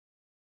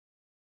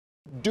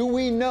Do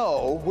we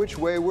know which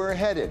way we're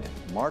headed?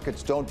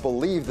 Markets don't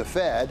believe the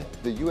Fed.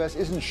 The U.S.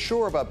 isn't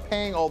sure about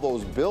paying all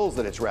those bills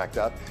that it's racked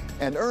up.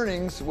 And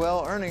earnings,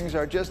 well, earnings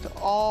are just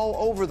all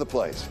over the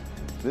place.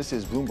 This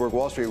is Bloomberg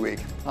Wall Street Week.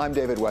 I'm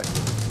David West.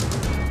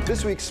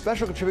 This week,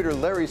 special contributor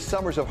Larry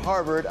Summers of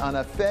Harvard on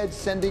a Fed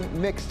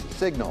sending mixed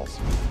signals.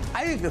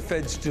 I think the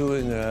Fed's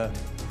doing a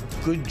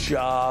good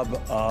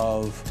job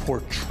of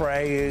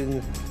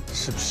portraying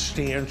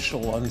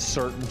substantial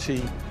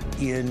uncertainty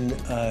in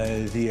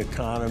the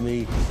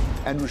economy.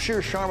 And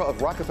Ruchir Sharma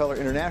of Rockefeller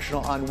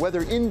International on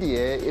whether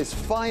India is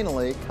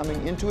finally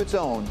coming into its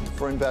own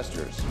for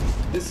investors.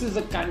 This is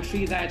a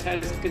country that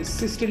has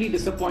consistently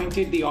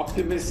disappointed the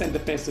optimists and the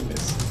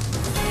pessimists.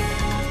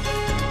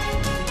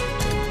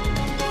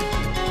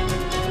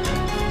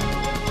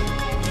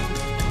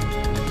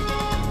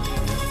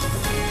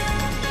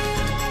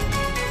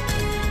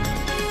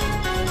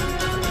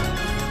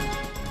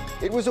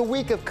 It was a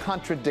week of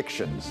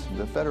contradictions.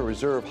 The Federal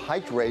Reserve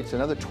hiked rates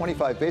another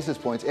 25 basis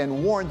points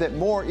and warned that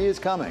more is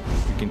coming.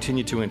 We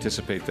continue to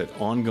anticipate that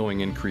ongoing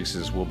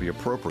increases will be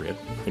appropriate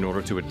in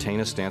order to attain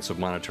a stance of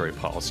monetary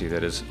policy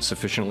that is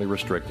sufficiently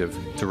restrictive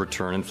to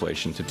return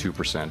inflation to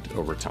 2%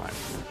 over time.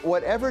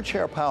 Whatever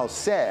Chair Powell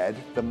said,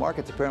 the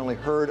markets apparently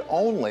heard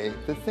only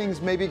that things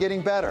may be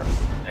getting better.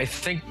 I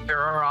think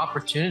there are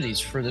opportunities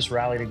for this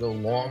rally to go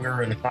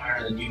longer and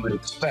higher than you would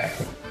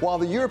expect. While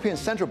the European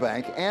Central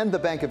Bank and the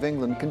Bank of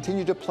England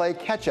continue to play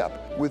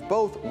catch-up, with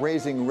both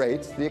raising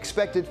rates the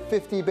expected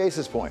 50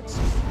 basis points.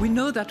 We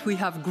know that we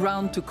have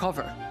ground to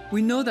cover.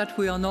 We know that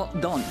we are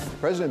not done.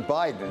 President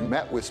Biden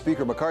met with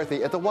Speaker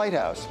McCarthy at the White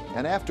House,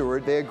 and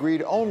afterward they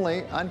agreed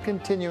only on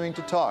continuing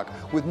to talk,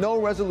 with no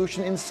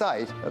resolution in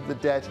sight of the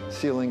debt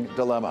ceiling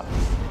dilemma.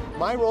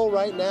 My role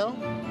right now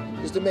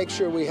is to make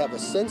sure we have a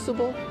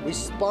sensible,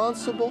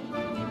 responsible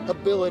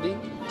ability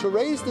to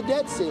raise the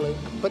debt ceiling,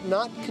 but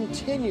not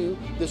continue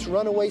this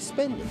runaway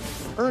spending.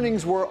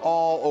 Earnings were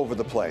all over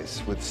the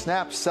place, with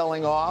Snap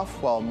selling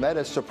off while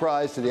Meta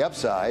surprised to the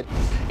upside.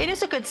 It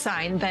is a good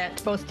sign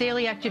that both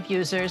daily active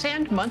users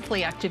and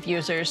monthly active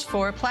users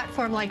for a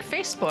platform like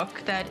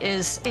Facebook that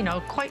is,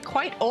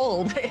 quite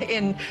old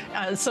in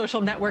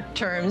social network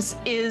terms,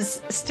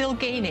 is still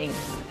gaining.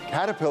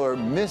 Caterpillar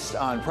missed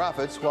on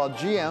profits while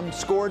GM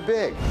scored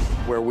big.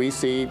 Where we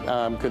see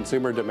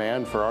consumer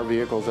demand for our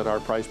vehicles at our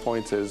price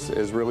points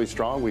is really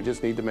strong. We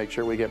just need to make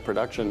sure we get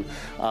production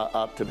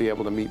up to be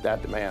able to meet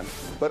that demand.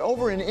 But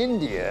over in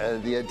India,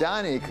 the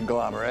Adani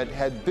conglomerate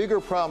had bigger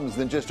problems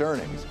than just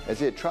earnings,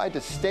 as it tried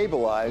to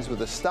stabilize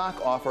with a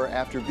stock offer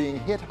after being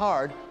hit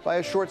hard by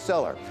a short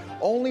seller,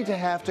 only to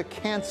have to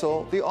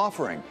cancel the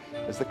offering,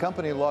 as the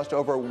company lost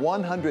over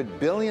 $100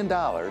 billion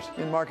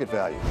in market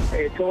value.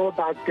 It's all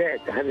about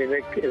debt. I mean,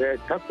 the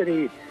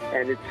company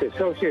and its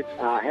associates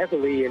are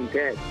heavily in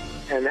debt,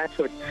 and that's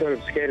what sort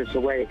of scared us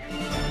away.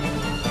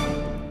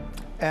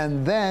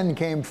 And then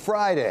came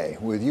Friday,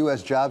 with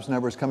U.S. jobs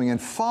numbers coming in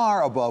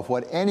far above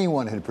what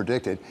anyone had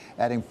predicted,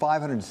 adding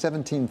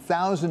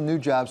 517,000 new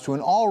jobs to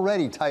an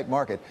already tight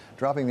market,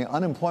 dropping the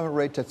unemployment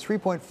rate to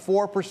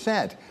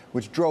 3.4%,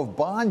 which drove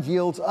bond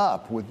yields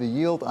up, with the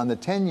yield on the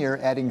 10-year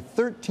adding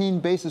 13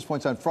 basis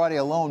points on Friday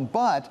alone,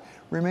 but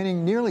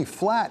remaining nearly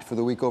flat for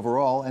the week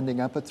overall, ending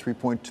up at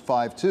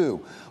 3.52.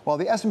 While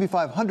the S&P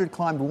 500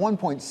 climbed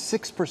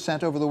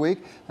 1.6% over the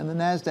week, and the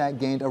NASDAQ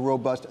gained a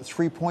robust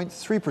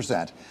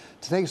 3.3%.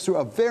 To take us through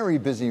a very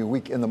busy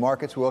week in the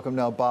markets, we welcome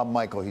now Bob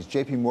Michael. He's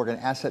J.P. Morgan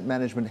Asset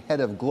Management Head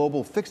of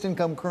Global Fixed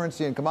Income,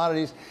 Currency, and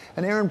Commodities,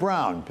 and Erin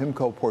Browne,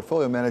 PIMCO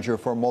Portfolio Manager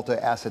for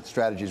Multi-Asset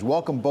Strategies.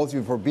 Welcome, both of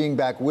you, for being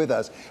back with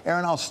us.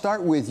 Erin, I'll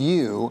start with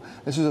you.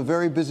 This was a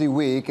very busy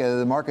week.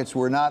 The markets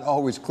were not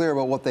always clear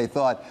about what they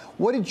thought.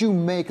 What did you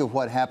make of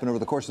what happened over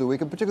the course of the week,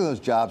 and particularly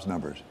those jobs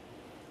numbers?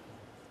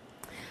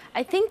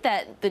 I think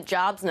that the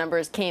jobs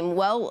numbers came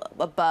well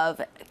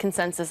above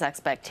consensus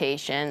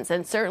expectations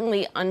and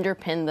certainly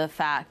underpin the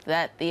fact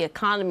that the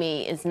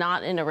economy is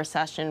not in a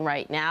recession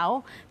right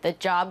now, that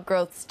job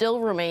growth still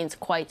remains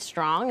quite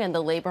strong and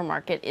the labor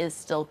market is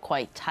still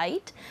quite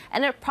tight.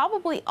 And it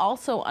probably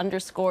also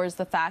underscores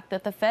the fact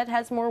that the Fed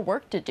has more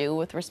work to do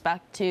with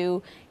respect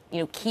to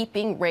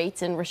keeping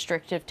rates in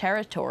restrictive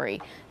territory.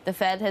 The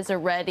Fed has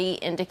already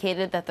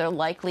indicated that they'll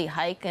likely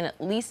hike in at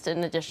least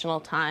an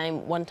additional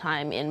one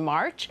time in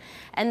March.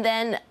 And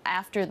then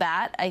after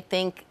that, I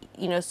think,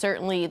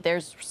 certainly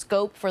there's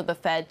scope for the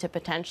Fed to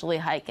potentially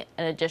hike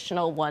an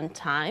additional one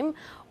time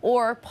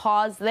or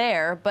pause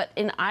there. But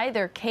in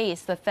either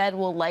case, the Fed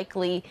will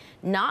likely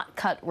not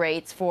cut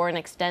rates for an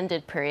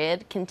extended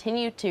period,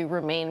 continue to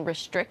remain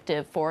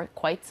restrictive for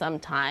quite some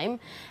time,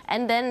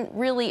 and then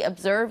really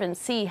observe and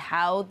see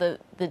how the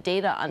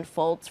data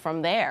unfolds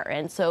from there.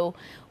 And so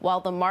while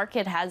the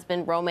market has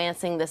been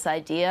romancing this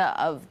idea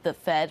of the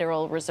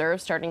Federal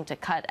Reserve starting to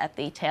cut at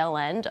the tail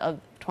end of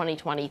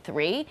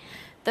 2023,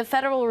 the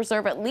Federal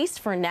Reserve, at least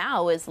for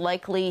now, is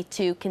likely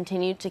to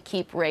continue to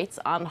keep rates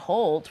on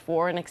hold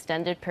for an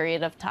extended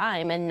period of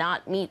time and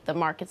not meet the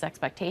market's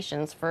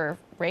expectations for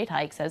rate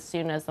hikes as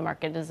soon as the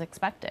market is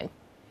expecting.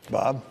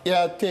 Bob?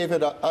 Yeah,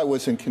 David, I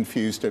wasn't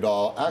confused at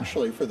all.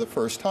 Actually, for the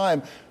first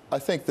time, I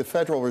think the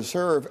Federal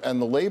Reserve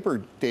and the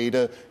labor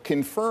data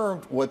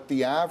confirmed what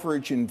the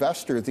average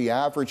investor, the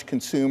average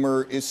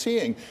consumer is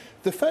seeing.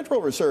 The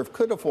Federal Reserve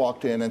could have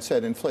walked in and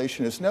said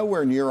inflation is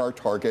nowhere near our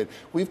target.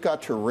 We've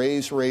got to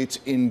raise rates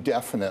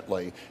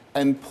indefinitely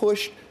and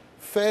pushed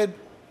Fed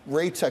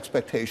rates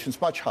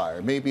expectations much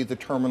higher, maybe the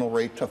terminal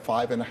rate to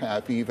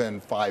 5.5%, even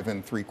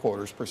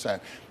 5.75%.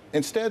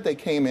 Instead, they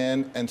came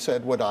in and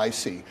said what I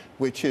see,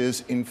 which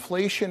is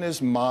inflation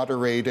is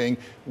moderating.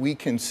 We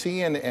can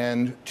see an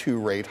end to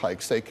rate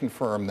hikes. They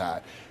confirm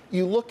that.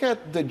 You look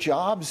at the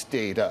jobs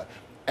data,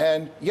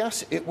 and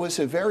yes, it was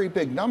a very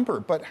big number,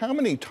 but how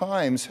many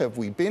times have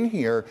we been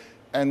here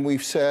and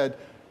we've said,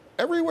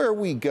 everywhere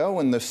we go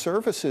in the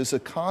services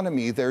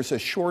economy, there's a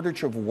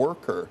shortage of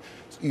workers.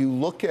 You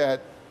look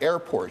at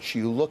airports,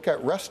 you look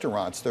at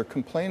restaurants, they're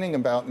complaining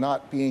about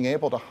not being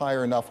able to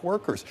hire enough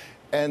workers.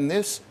 And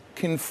this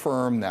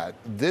confirmed that.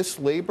 This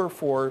labor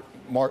report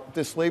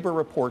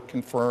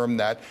confirmed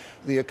that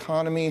the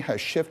economy has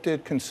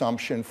shifted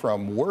consumption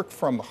from work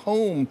from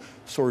home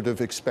sort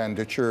of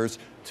expenditures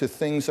to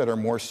things that are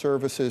more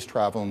services,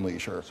 travel, and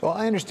leisure. Well,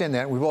 I understand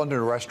that. We've all been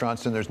to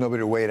restaurants and there's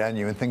nobody to wait on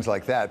you and things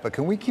like that. But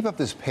can we keep up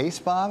this pace,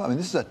 Bob? I mean,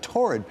 this is a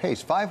torrid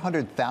pace.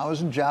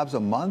 500,000 jobs a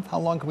month? How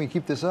long can we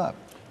keep this up?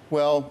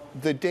 Well,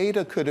 the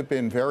data could have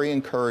been very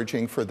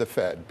encouraging for the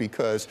Fed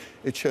because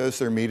it shows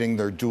they're meeting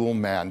their dual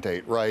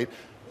mandate, right?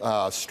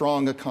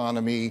 Strong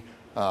economy,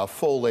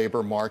 full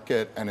labor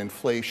market, and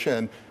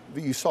inflation.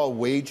 You saw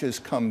wages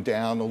come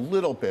down a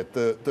little bit.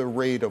 The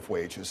rate of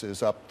wages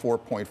is up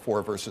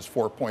 4.4 versus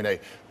 4.8.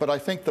 But I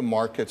think the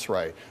market's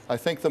right. I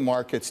think the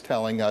market's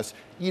telling us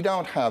you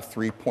don't have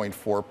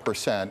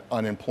 3.4%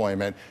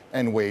 unemployment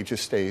and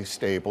wages stay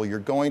stable. You're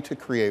going to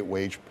create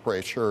wage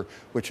pressure,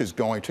 which is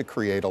going to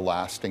create a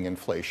lasting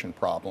inflation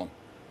problem.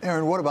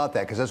 Erin, what about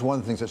that? Because that's one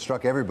of the things that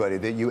struck everybody,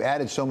 that you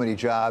added so many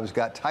jobs,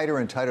 got tighter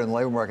and tighter in the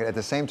labor market. At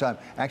the same time,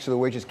 actually, the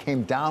wages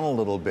came down a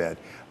little bit.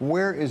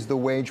 Where is the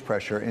wage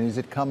pressure, and is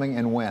it coming,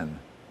 and when?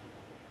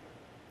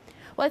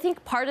 Well, I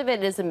think part of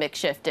it is a mix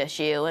shift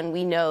issue, and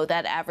we know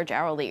that average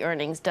hourly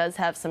earnings does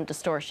have some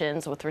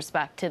distortions with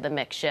respect to the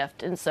mix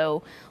shift. And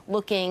so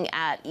looking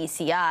at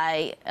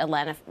ECI,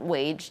 Atlanta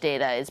wage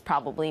data, is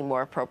probably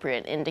more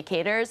appropriate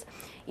indicators.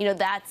 You know,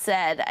 that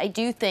said, I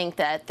do think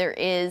that there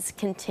is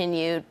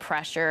continued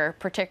pressure,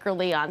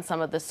 particularly on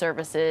some of the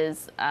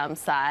services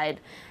side,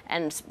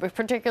 and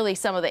particularly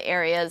some of the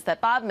areas that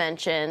Bob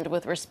mentioned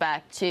with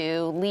respect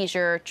to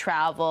leisure,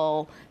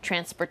 travel,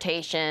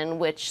 transportation,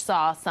 which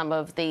saw some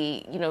of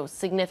the,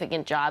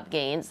 significant job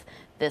gains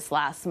this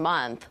last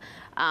month.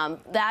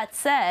 That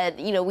said,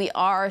 we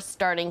are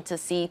starting to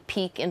see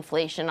peak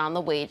inflation on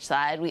the wage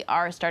side. We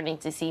are starting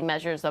to see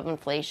measures of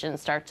inflation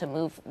start to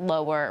move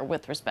lower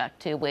with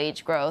respect to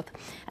wage growth.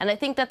 And I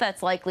think that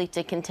that's likely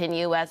to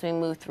continue as we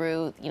move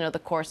through, the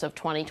course of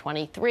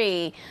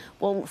 2023.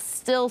 We'll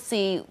still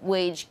see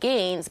wage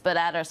gains, but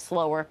at a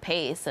slower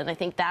pace. And I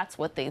think that's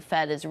what the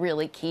Fed is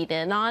really keyed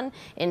in on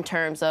in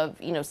terms of,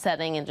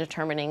 setting and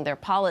determining their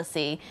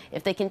policy.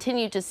 If they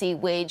continue to see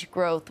wage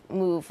growth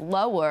move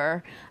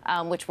lower,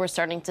 which we're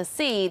starting to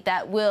see,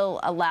 that will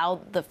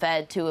allow the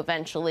Fed to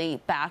eventually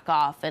back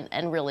off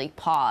and really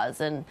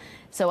pause. And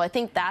so I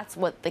think that's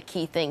what the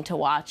key thing to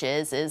watch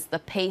is the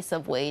pace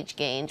of wage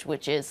gains,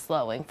 which is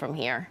slowing from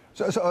here.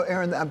 So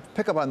Erin, I'll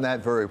pick up on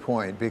that very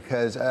point,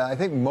 because I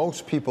think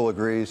most people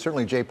agree,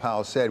 certainly Jay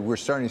Powell said, we're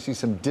starting to see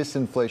some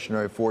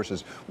disinflationary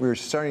forces. We're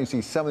starting to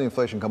see some of the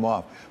inflation come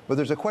off. But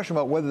there's a question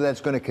about whether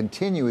that's going to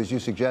continue, as you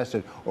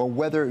suggested, or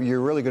whether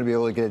you're really going to be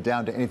able to get it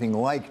down to anything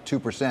like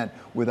 2%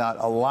 without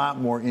a lot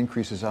more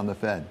increases on the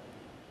Fed.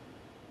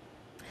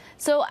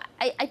 So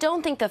I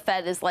don't think the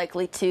Fed is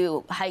likely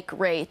to hike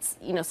rates,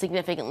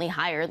 significantly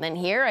higher than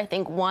here. I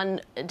think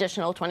one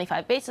additional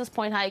 25 basis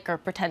point hike, or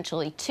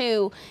potentially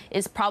two,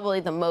 is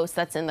probably the most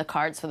that's in the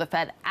cards for the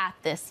Fed at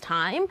this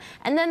time.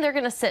 And then they're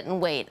going to sit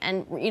and wait.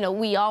 And,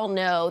 we all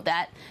know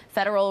that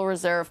Federal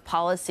Reserve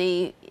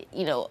policy,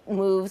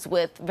 moves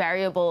with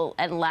variable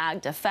and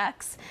lagged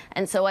effects.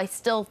 And so I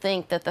still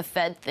think that the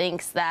Fed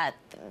thinks that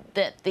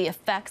the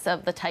effects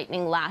of the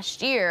tightening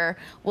last year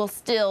will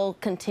still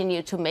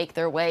continue to make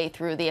their way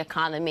through the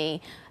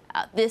economy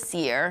this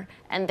year,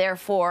 and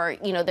therefore,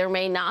 there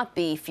may not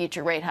be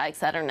future rate hikes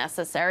that are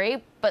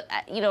necessary. But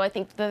I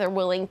think that they're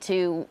willing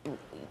to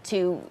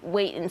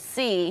wait and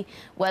see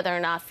whether or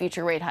not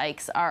future rate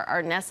hikes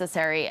are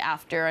necessary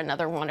after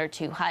another one or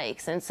two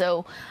hikes. And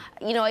so,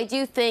 I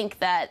do think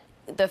that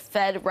the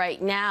Fed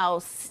right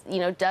now,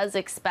 does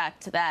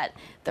expect that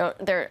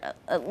they're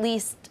at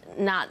least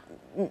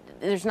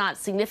there's not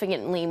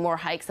significantly more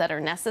hikes that are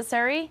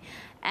necessary.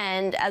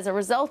 And as a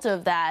result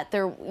of that,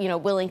 they're,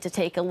 willing to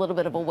take a little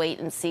bit of a wait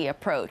and see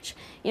approach.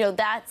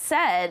 That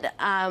said,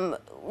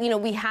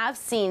 we have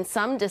seen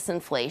some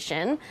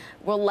disinflation.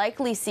 We'll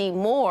likely see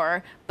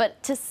more,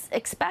 but to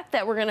expect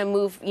that we're going to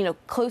move,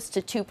 close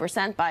to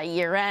 2% by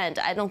year end,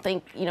 I don't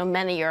think,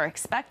 many are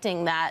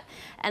expecting that.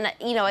 And,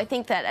 I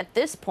think that at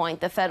this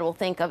point, the Fed will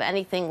think of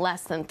anything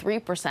less than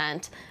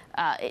 3%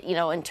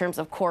 in terms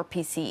of core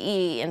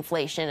PCE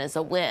inflation is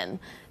a win.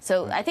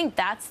 So I think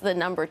that's the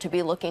number to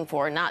be looking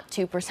for, not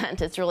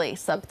 2%. It's really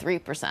sub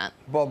 3%.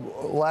 Bob,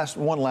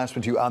 one last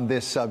one to you on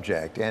this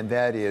subject, and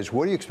that is,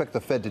 what do you expect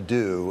the Fed to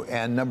do?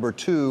 And number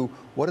two,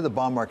 what are the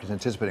bond markets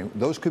anticipating?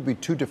 Those could be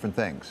two different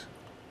things.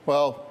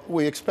 Well,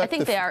 we expect. I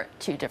think they are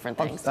two different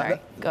things. Sorry.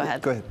 Go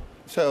ahead. Go ahead.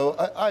 So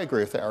I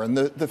agree with Erin.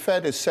 The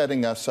Fed is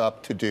setting us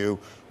up to do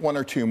one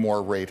or two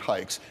more rate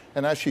hikes.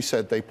 And as she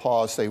said, they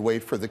pause, they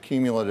wait for the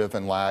cumulative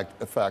and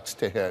lagged effects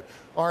to hit.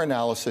 Our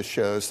analysis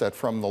shows that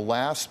from the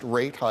last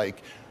rate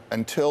hike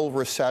until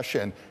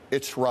recession,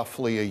 it's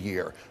roughly a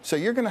year. So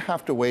you're going to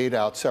have to wait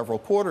out several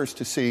quarters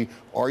to see,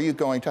 are you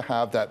going to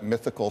have that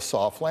mythical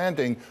soft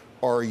landing,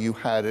 or are you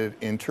headed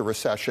into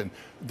recession?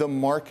 The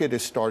market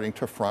is starting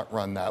to front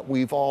run that.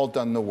 We've all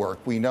done the work.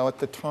 We know at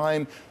the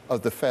time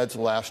of the Fed's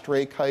last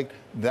rate hike,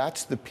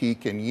 that's the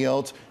peak in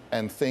yields,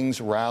 and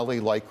things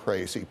rally like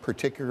crazy,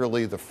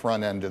 particularly the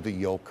front end of the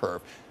yield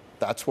curve.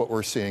 That's what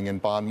we're seeing in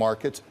bond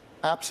markets.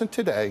 Absent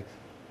today,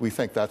 we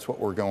think that's what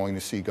we're going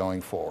to see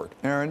going forward.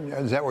 Erin,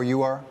 is that where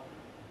you are?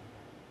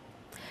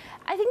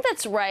 I think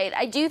that's right.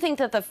 I do think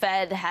that the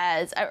Fed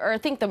has, or I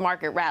think the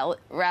market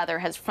rather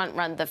has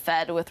front-run the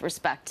Fed with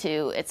respect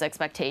to its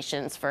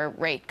expectations for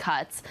rate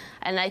cuts.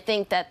 And I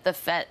think that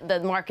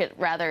the market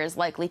rather is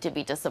likely to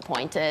be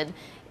disappointed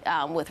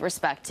with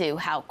respect to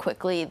how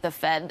quickly the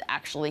Fed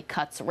actually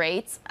cuts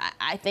rates.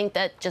 I think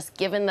that just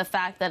given the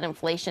fact that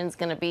inflation is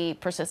going to be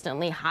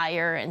persistently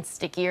higher and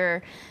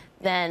stickier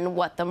than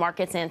what the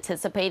market's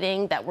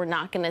anticipating, that we're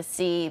not going to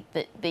see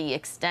the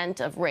extent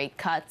of rate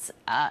cuts,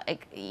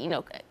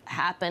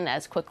 happen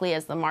as quickly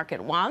as the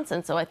market wants.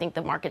 And so I think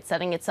the market's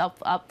setting itself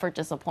up for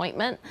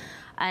disappointment.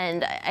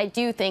 And I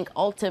do think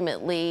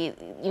ultimately,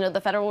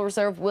 the Federal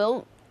Reserve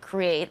will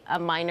create a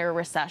minor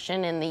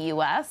recession in the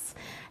U.S.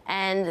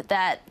 and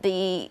that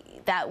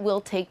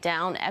will take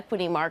down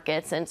equity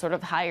markets and sort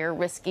of higher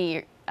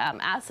risky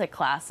asset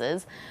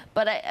classes.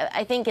 But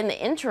I think in the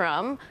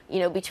interim,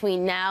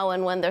 between now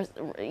and when there's,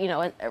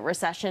 a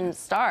recession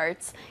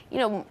starts,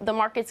 the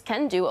markets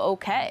can do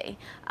okay.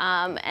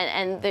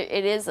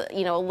 It is,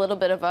 a little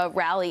bit of a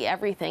rally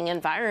everything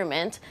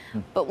environment.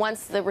 But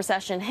once the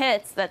recession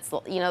hits, that's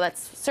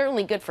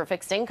certainly good for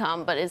fixed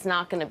income, but is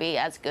not going to be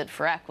as good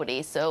for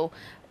equity. So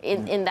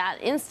in that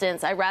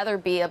instance, I'd rather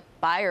be a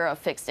buyer of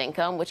fixed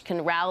income, which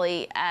can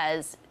rally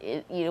as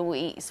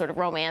we sort of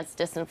romance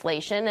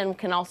disinflation and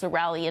can also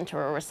rally into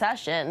a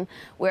recession,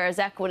 whereas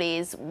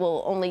equities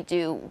will only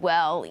do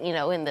well,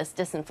 in this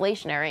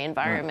disinflationary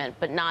environment,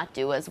 but not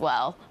do as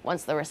well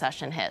once the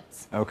recession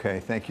hits. Okay,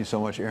 thank you so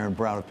much, Erin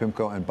Browne of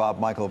PIMCO and Bob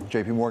Michele of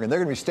JP Morgan. They're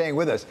going to be staying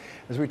with us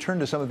as we turn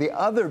to some of the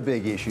other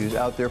big issues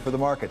out there for the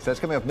markets.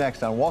 That's coming up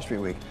next on Wall Street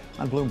Week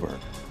on Bloomberg.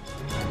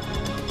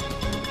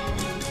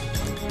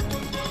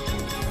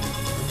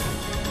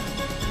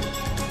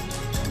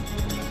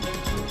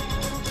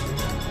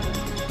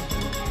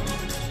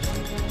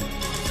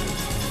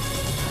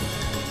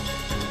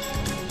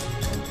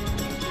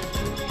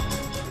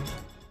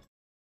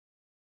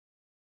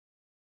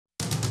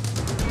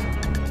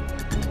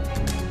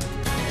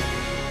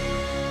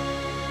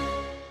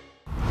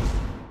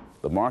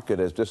 The market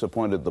has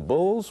disappointed the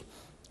bulls.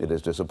 It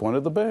has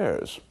disappointed the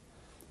bears.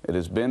 It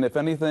has been, if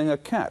anything, a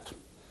cat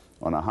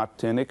on a hot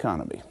tin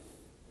economy.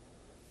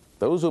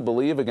 Those who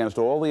believe against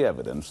all the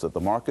evidence that the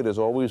market is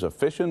always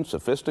efficient,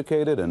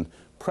 sophisticated, and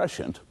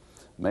prescient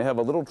may have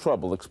a little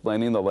trouble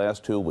explaining the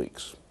last 2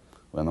 weeks,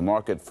 when the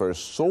market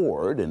first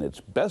soared in its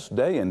best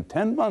day in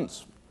 10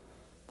 months,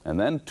 and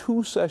then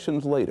 2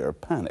 sessions later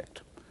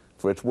panicked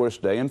for its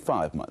worst day in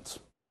 5 months.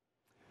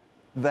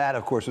 That,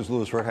 of course, was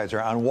Louis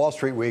Rockefeller on Wall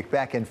Street Week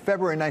back in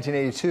February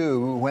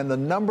 1982, when the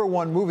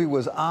 #1 movie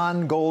was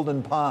On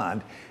Golden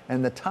Pond,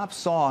 and the top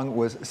song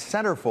was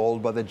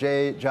Centerfold by the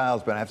J.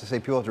 Giles Band. I have to say,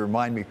 people have to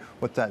remind me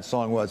what that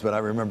song was, but I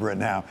remember it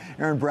now.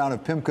 Erin Browne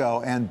of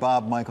PIMCO and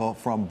Bob Michele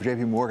from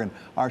JP Morgan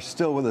are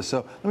still with us.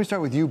 So let me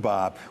start with you,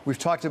 Bob. We've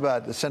talked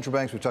about the central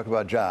banks. We've talked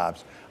about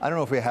jobs. I don't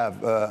know if we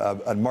have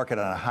a market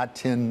on a hot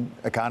tin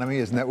economy.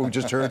 Isn't that what we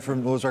just heard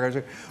from Louis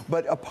Rockefeller?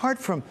 But apart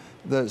from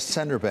the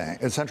central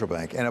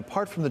bank, and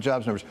apart from the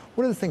jobs numbers,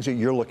 what are the things that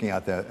you're looking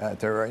at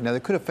there right now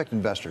that could affect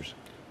investors?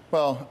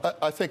 Well,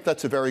 I think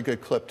that's a very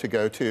good clip to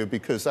go to,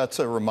 because that's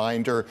a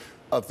reminder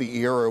of the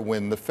era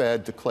when the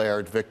Fed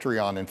declared victory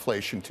on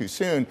inflation too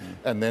soon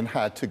and then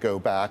had to go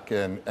back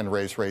and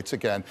raise rates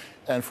again.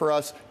 And for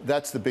us,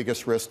 that's the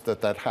biggest risk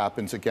that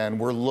happens again.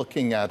 We're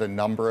looking at a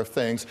number of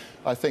things.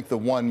 I think the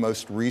one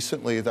most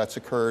recently that's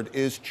occurred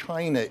is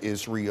China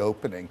is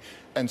reopening.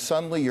 And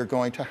suddenly you're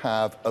going to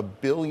have 1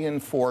 billion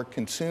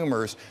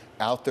consumers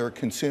out there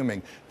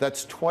consuming.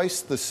 That's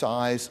twice the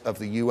size of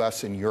the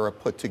U.S. and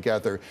Europe put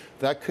together.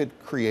 That could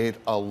create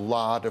a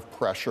lot of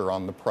pressure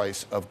on the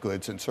price of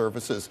goods and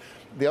services.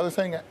 The other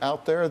thing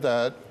out there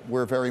that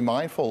we're very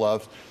mindful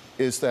of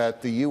is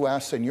that the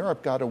U.S. and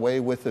Europe got away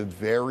with a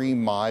very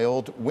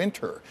mild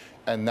winter,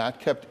 and that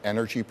kept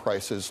energy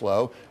prices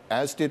low,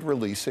 as did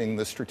releasing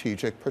the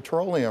Strategic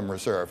Petroleum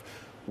Reserve.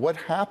 What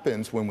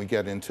happens when we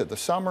get into the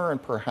summer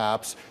and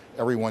perhaps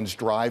everyone's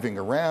driving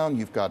around,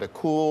 you've got to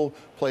cool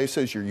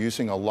places, you're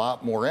using a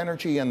lot more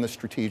energy, and the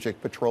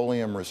strategic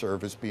petroleum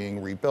reserve is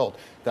being rebuilt.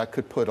 That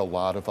could put a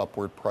lot of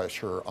upward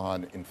pressure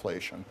on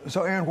inflation.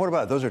 So, Erin, what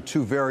about it? Those are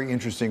two very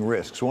interesting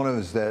risks. One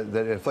is that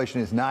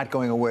inflation is not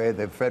going away.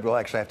 The Fed will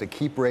actually have to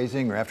keep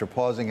raising, or after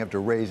pausing, have to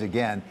raise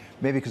again,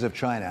 maybe because of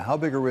China. How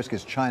big a risk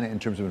is China in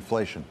terms of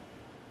inflation?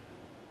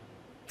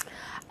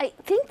 I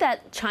think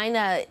that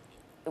China,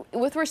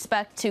 with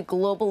respect to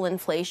global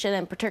inflation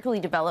and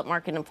particularly developed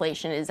market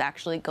inflation, is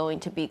actually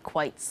going to be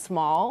quite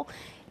small.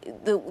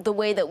 The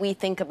way that we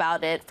think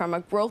about it from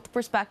a growth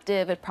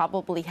perspective, it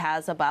probably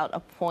has about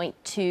a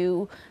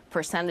 0.2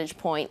 percentage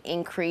point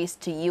increase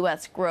to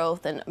U.S.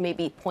 growth and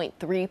maybe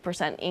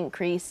 0.3%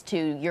 increase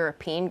to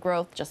European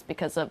growth just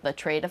because of the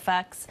trade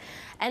effects,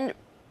 and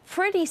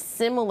pretty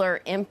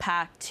similar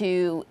impact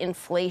to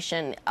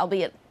inflation,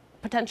 albeit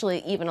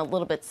potentially even a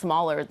little bit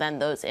smaller than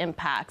those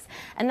impacts.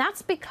 And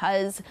that's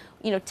because,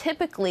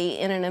 typically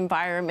in an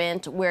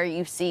environment where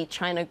you see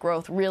China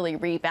growth really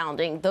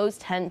rebounding, those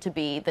tend to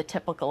be the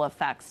typical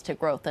effects to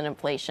growth and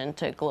inflation,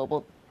 to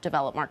global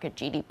developed market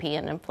GDP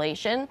and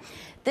inflation.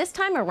 This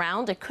time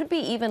around, it could be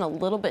even a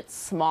little bit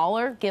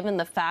smaller, given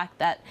the fact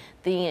that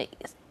the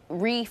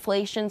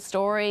reflation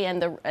story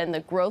and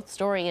the growth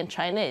story in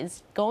China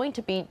is going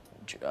to be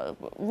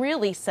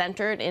really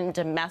centered in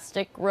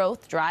domestic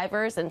growth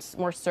drivers and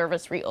more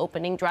service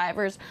reopening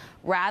drivers,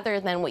 rather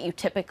than what you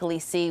typically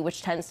see,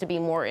 which tends to be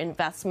more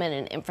investment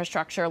and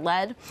infrastructure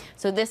led.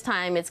 So this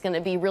time it's going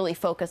to be really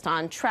focused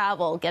on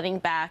travel, getting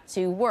back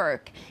to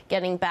work,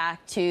 getting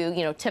back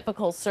to,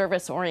 typical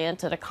service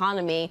oriented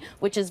economy,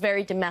 which is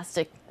very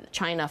domestic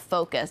China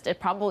focused. It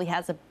probably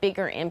has a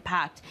bigger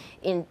impact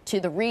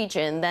into the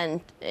region than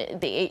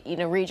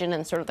the region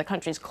and sort of the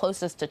countries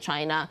closest to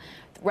China,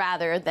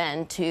 rather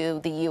than to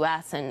the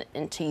U.S.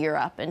 and to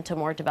Europe and to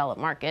more developed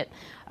market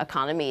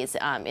economies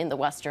in the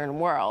Western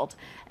world.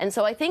 And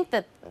so I think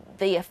that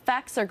the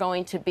effects are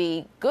going to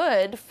be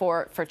good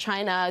for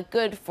China,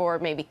 good for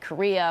maybe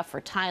Korea, for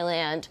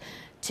Thailand,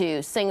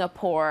 to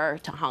Singapore,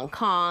 to Hong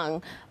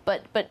Kong,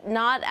 but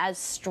not as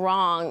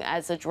strong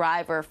as a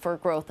driver for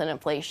growth and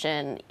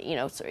inflation,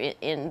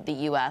 in the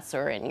U.S.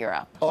 or in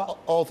Europe.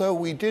 Although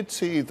we did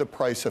see the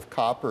price of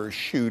copper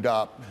shoot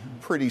up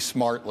pretty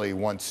smartly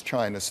once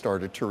China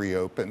started to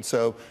reopen.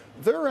 So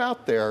they're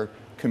out there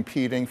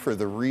competing for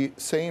the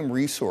same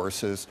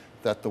resources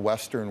that the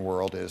Western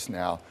world is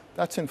now.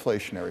 That's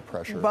inflationary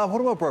pressure. Bob,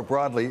 what about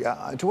broadly?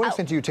 To what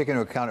extent do you take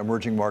into account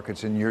emerging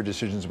markets in your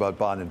decisions about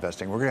bond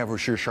investing? We're going to have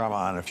Ruchir Sharma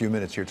on in a few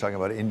minutes here talking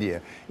about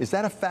India. Is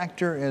that a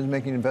factor in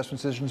making investment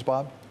decisions,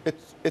 Bob?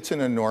 It's an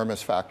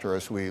enormous factor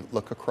as we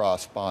look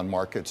across bond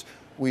markets.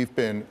 We've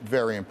been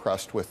very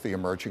impressed with the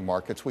emerging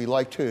markets. We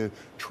like to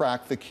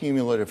track the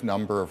cumulative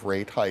number of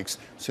rate hikes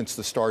since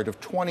the start of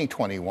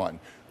 2021.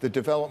 The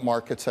developed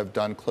markets have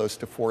done close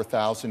to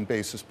 4,000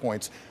 basis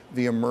points.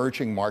 The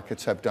emerging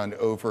markets have done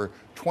over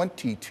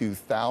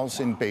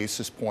 22,000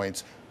 basis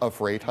points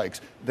of rate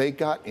hikes. They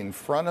got in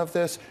front of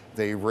this.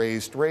 They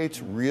raised rates.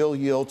 Real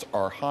yields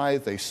are high.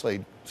 They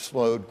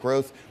slowed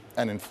growth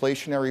and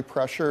inflationary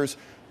pressures.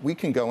 We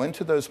can go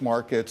into those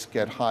markets,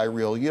 get high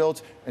real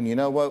yields, and you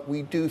know what?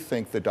 We do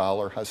think the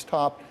dollar has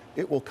topped.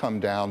 It will come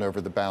down over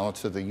the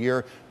balance of the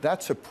year.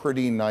 That's a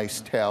pretty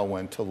nice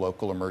tailwind to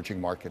local emerging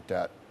market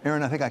debt.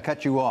 Erin, I think I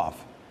cut you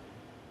off.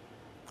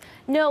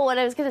 No, what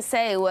I was going to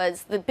say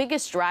was the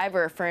biggest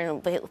driver for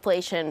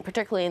inflation,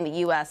 particularly in the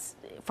U.S.,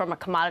 from a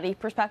commodity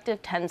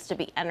perspective, tends to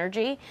be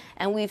energy.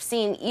 And we've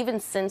seen, even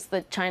since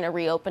the China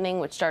reopening,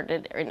 which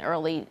started in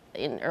early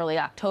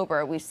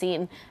October, we've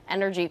seen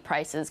energy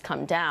prices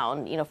come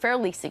down,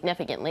 fairly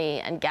significantly,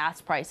 and gas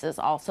prices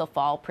also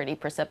fall pretty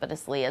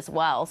precipitously as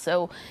well.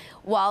 So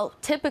while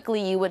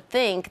typically you would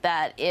think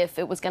that if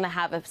it was going to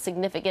have a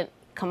significant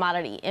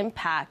commodity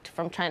impact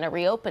from China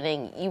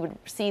reopening, you would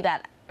see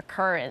that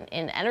occur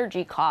in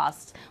energy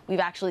costs. We've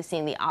actually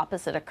seen the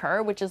opposite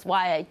occur, which is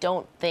why I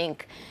don't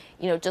think,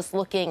 just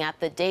looking at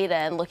the data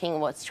and looking at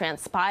what's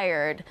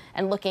transpired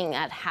and looking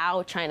at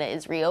how China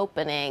is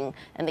reopening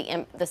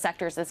and the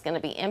sectors that's going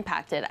to be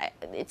impacted,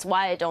 it's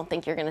why I don't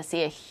think you're going to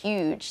see a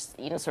huge,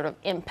 sort of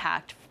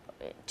impact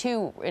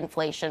to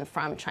inflation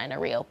from China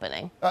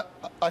reopening.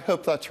 I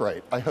hope that's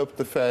right. I hope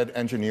the Fed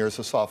engineers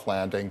a soft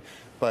landing,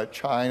 but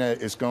China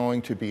is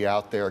going to be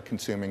out there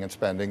consuming and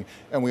spending.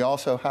 And we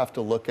also have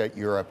to look at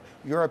Europe.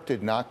 Europe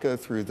did not go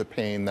through the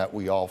pain that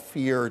we all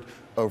feared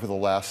over the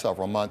last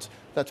several months.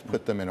 That's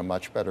put them in a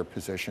much better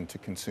position to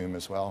consume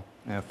as well.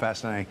 Yeah,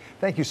 fascinating.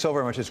 Thank you so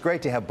very much. It's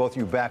great to have both of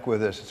you back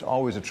with us. It's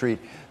always a treat.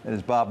 That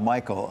is Bob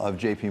Michele of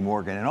J.P.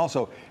 Morgan and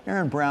also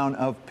Erin Browne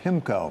of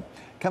PIMCO.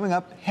 Coming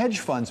up, hedge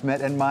funds met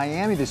in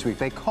Miami this week.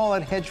 They call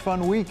it Hedge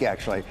Fund Week,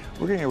 actually.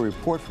 We're getting a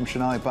report from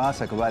Sonali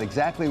Basak about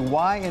exactly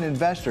why an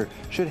investor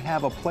should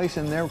have a place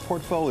in their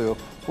portfolio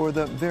for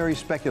the very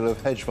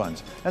speculative hedge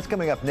funds. That's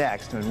coming up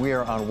next, and we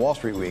are on Wall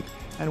Street Week,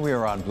 and we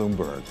are on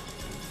Bloomberg.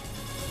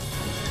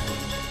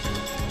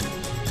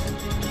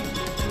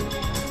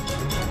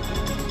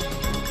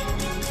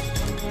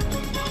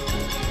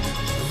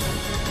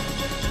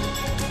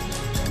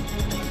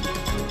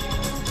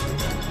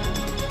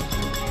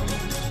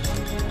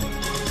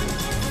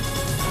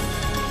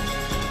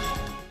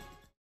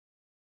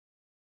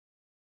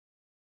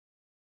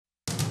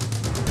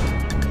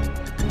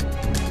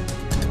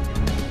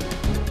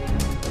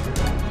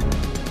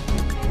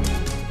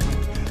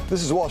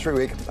 This is Wall Street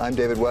Week. I'm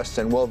David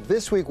Weston. Well,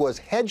 this week was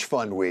Hedge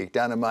Fund Week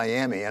down in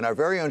Miami, and our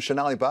very own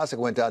Sonali Basak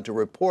went down to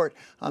report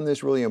on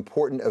this really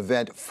important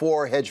event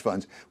for hedge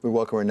funds. We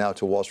welcome her now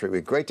to Wall Street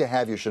Week. Great to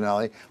have you,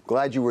 Sonali.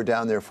 Glad you were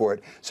down there for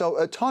it.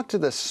 So talk to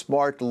the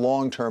smart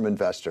long-term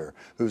investor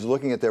who's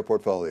looking at their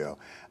portfolio.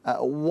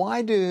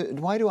 Why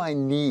do I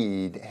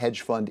need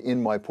hedge fund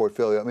in my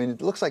portfolio? I mean,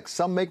 it looks like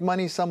some make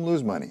money, some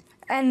lose money.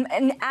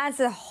 And as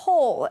a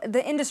whole,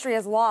 the industry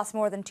has lost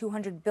more than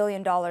 $200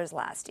 billion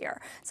last year.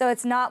 So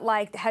it's not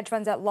like the hedge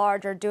funds at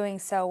large are doing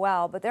so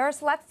well, but there are a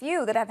select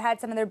few that have had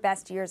some of their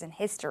best years in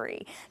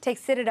history. Take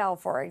Citadel,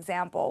 for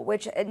example,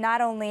 which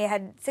not only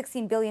had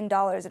 $16 billion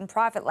in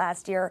profit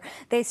last year,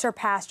 they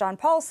surpassed John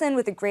Paulson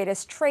with the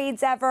greatest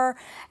trades ever.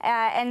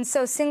 And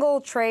so single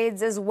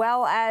trades as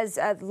well as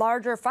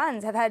larger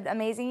funds have had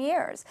amazing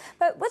years.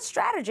 But what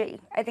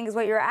strategy, I think, is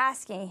what you're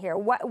asking here.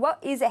 What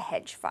is a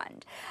hedge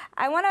fund?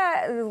 I want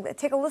to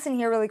take a listen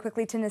here really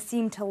quickly to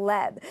Nassim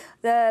Taleb,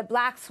 the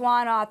Black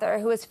Swan author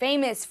who is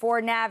famous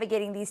for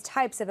navigating these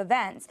types of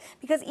events.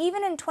 Because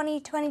even in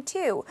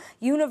 2022,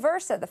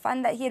 Universa, the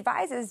fund that he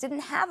advises,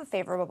 didn't have a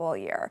favorable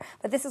year.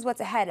 But this is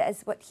what's ahead,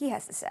 as what he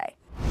has to say.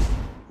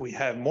 We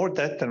have more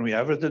debt than we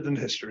ever did in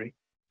history.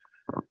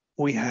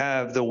 We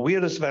have the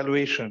weirdest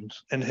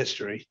valuations in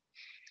history.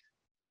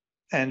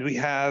 And we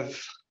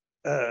have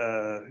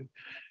a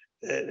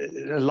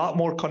lot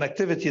more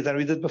connectivity than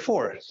we did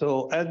before.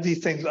 So add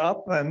these things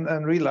up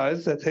and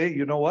realize that, hey,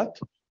 you know what?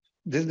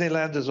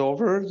 Disneyland is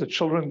over. The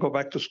children go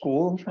back to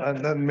school,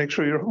 and then make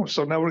sure you're home.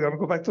 So now we're going to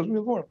go back to the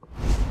real world.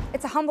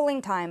 It's a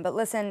humbling time, but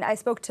listen, I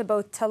spoke to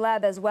both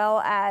Taleb as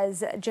well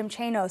as Jim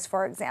Chanos,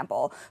 for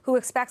example, who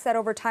expects that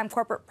over time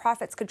corporate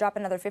profits could drop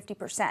another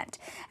 50%.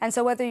 And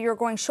so whether you're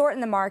going short in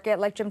the market,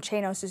 like Jim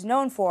Chanos is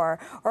known for,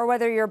 or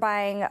whether you're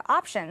buying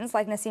options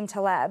like Nassim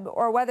Taleb,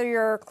 or whether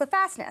you're cliff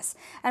fastness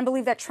and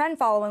believe that trend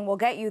following will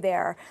get you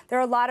there, there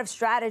are a lot of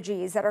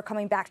strategies that are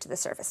coming back to the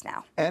surface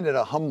now. And at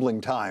a humbling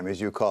time,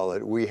 as you call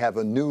it, we have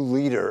a new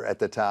leader at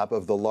the top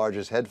of the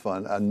largest hedge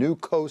fund, a new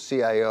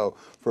co-CIO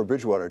for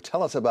Bridgewater.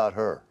 Tell us about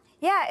her.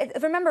 Yeah,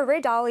 remember, Ray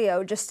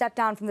Dalio just stepped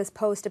down from this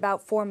post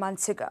about 4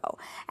 months ago,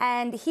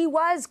 and he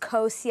was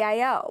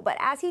co-CIO. But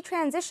as he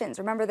transitions,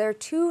 remember, there are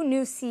 2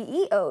 new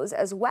CEOs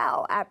as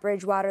well at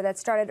Bridgewater that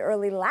started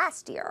early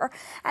last year,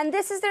 and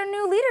this is their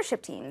new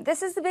leadership team.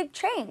 This is the big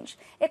change.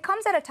 It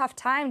comes at a tough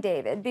time,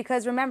 David,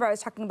 because remember, I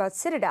was talking about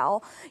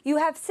Citadel. You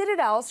have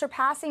Citadel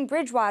surpassing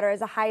Bridgewater as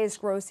the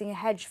highest grossing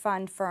hedge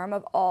fund firm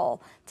of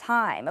all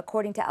time,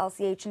 according to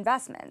LCH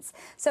Investments.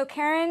 So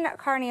Karen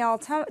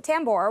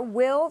Carniel-Tambor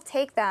will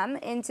take them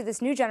into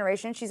this new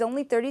generation. She's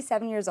only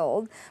 37 years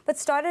old, but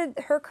started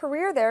her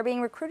career there being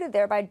recruited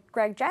there by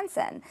Greg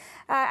Jensen.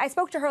 I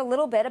spoke to her a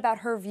little bit about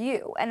her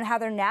view and how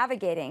they're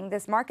navigating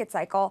this market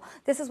cycle.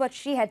 This is what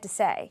she had to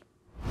say.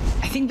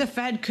 I think the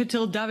Fed could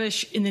tilt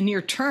dovish in the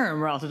near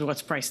term relative to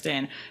what's priced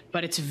in,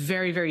 but it's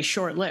very, very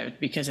short-lived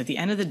because at the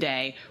end of the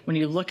day, when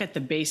you look at the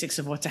basics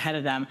of what's ahead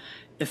of them,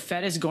 the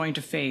Fed is going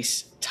to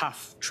face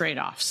tough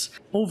trade-offs.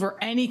 Over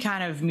any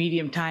kind of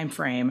medium time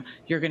frame,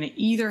 you're going to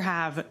either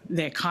have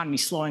the economy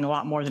slowing a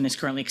lot more than is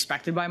currently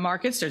expected by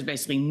markets. There's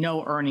basically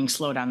no earnings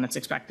slowdown that's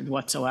expected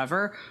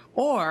whatsoever.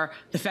 Or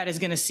the Fed is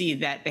going to see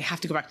that they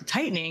have to go back to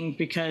tightening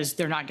because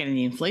they're not getting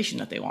the inflation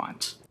that they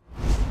want.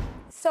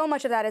 So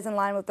much of that is in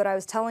line with what I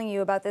was telling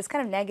you about this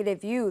kind of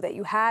negative view that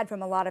you had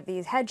from a lot of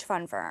these hedge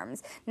fund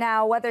firms.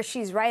 Now, whether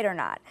she's right or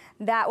not,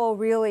 that will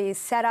really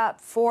set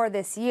up for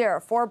this year,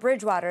 for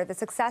Bridgewater, the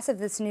success of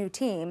this new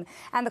team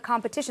and the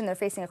competition they're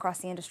facing across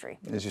the industry.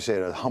 As you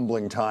say, a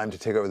humbling time to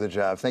take over the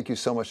job. Thank you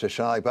so much to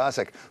Sonali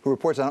Basak, who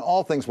reports on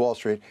all things Wall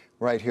Street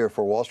right here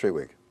for Wall Street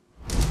Week.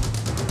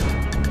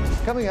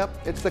 Coming up,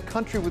 it's the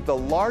country with the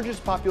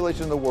largest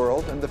population in the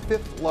world and the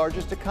 5th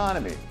largest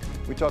economy.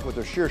 We talk with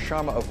Ruchir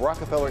Sharma of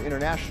Rockefeller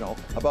International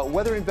about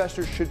whether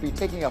investors should be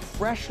taking a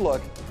fresh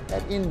look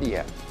at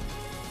India.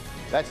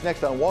 That's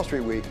next on Wall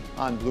Street Week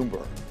on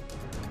Bloomberg.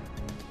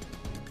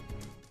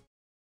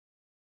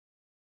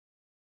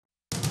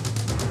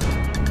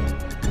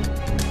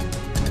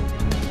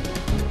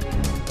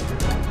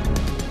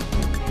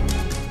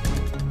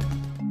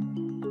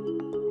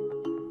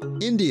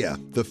 India,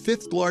 the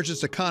 5th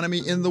largest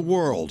economy in the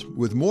world,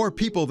 with more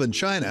people than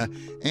China,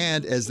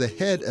 and as the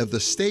head of the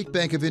State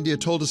Bank of India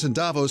told us in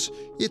Davos,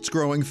 it's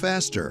growing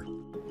faster.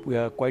 We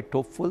are quite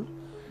hopeful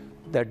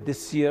that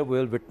this year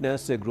we'll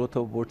witness a growth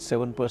of about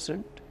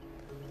 7%.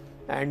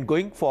 And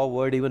going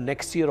forward, even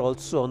next year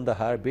also on the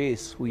higher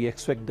base, we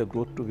expect the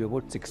growth to be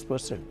about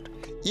 6%.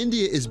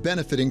 India is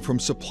benefiting from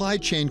supply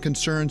chain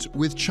concerns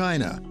with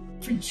China.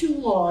 For too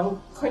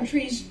long,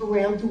 countries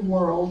around the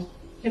world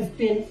have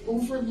been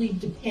overly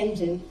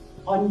dependent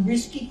on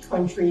risky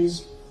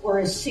countries or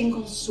a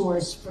single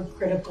source for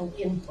critical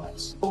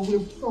inputs. We're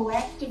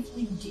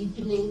proactively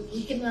deepening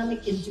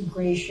economic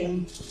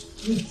integration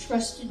with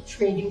trusted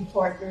trading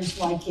partners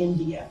like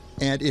India.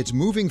 And it's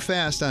moving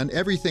fast on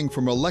everything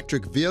from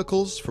electric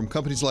vehicles from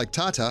companies like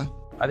Tata.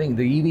 I think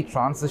the EV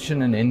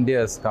transition in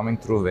India is coming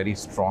through very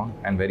strong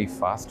and very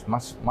fast,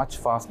 much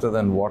faster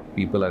than what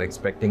people are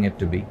expecting it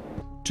to be.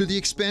 to the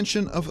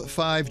expansion of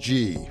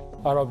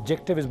 5G. Our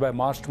objective is by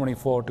March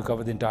 24 to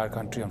cover the entire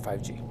country on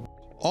 5G.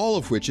 All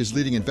of which is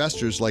leading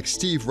investors like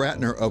Steve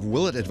Ratner of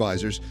Willett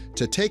Advisors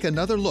to take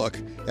another look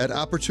at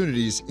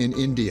opportunities in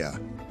India.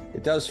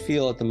 It does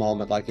feel at the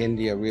moment like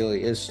India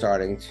really is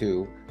starting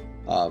to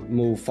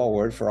move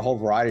forward for a whole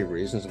variety of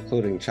reasons,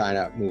 including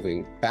China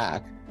moving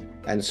back.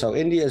 And so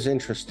India is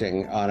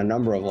interesting on a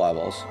number of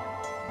levels.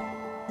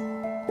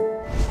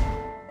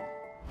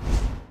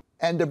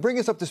 And to bring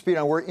us up to speed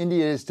on where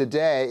India is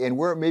today and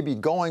where it may be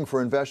going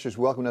for investors,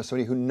 welcome now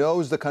somebody who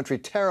knows the country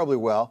terribly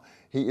well.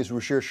 He is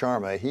Ruchir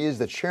Sharma. He is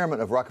the chairman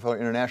of Rockefeller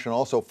International,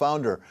 also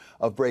founder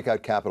of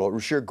Breakout Capital.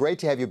 Ruchir, great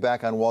to have you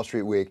back on Wall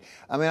Street Week.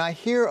 I mean, I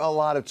hear a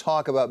lot of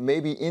talk about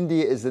maybe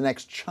India is the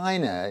next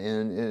China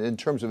in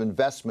terms of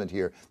investment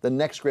here, the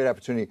next great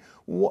opportunity.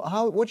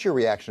 What's your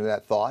reaction to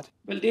that thought?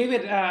 Well,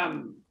 David,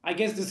 I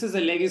guess this is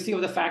a legacy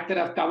of the fact that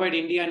I've covered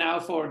India now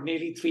for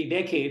nearly 3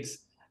 decades.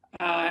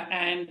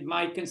 And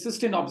my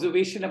consistent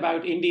observation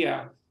about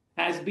India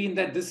has been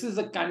that this is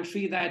a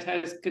country that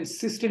has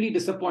consistently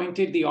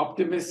disappointed the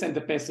optimists and the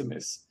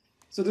pessimists.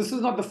 So this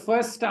is not the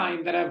first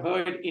time that I've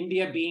heard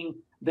India being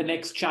the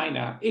next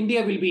China.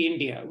 India will be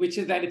India, which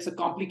is that it's a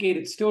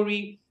complicated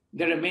story.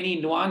 There are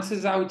many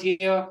nuances out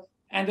here,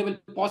 and there will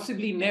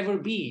possibly never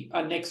be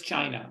a next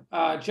China,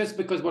 just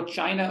because what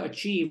China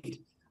achieved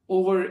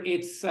over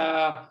its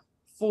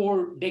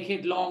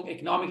 4-decade-long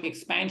economic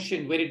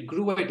expansion, where it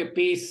grew at a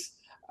pace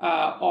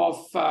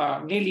of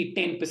nearly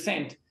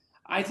 10%,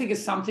 I think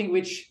is something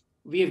which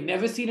we have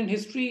never seen in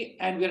history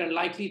and we're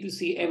unlikely to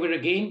see ever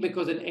again,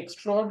 because an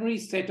extraordinary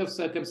set of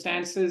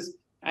circumstances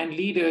and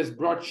leaders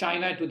brought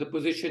China to the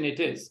position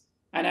it is.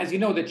 And as you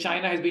know, that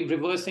China has been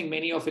reversing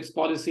many of its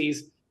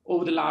policies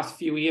over the last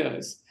few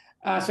years.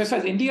 So as far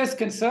as India is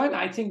concerned,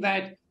 I think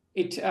that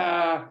it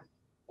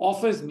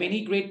offers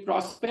many great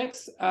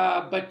prospects,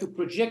 but to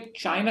project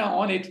China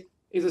on it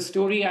is a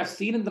story I've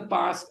seen in the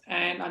past.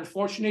 And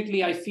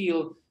unfortunately, I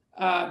feel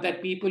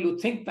that people who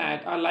think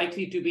that are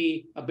likely to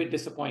be a bit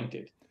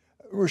disappointed.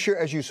 Ruchir,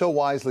 as you so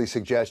wisely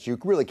suggest, you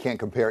really can't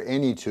compare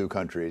any two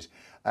countries.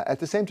 At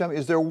the same time,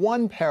 is there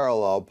one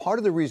parallel? Part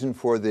of the reason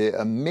for the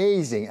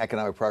amazing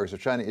economic progress of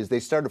China is they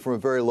started from a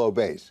very low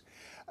base.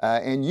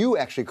 And you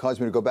actually caused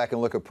me to go back and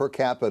look at per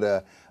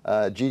capita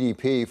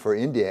GDP for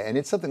India, and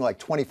it's something like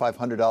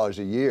 $2,500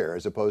 a year,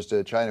 as opposed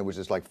to China, which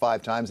is like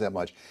 5 times that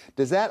much.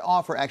 Does that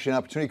offer actually an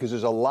opportunity? Because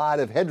there's a lot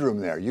of headroom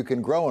there. You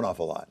can grow an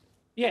awful lot.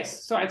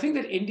 Yes. So I think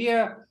that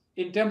India,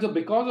 in terms of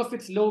because of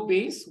its low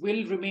base,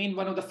 will remain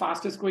one of the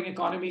fastest growing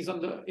economies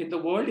in the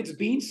world. It's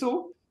been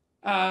so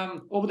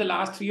over the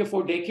last 3 or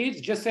 4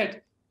 decades, just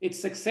that its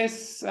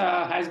success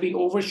has been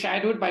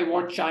overshadowed by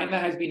what China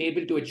has been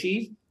able to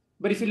achieve.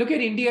 But if you look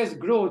at India's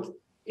growth,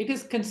 it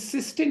has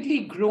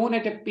consistently grown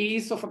at a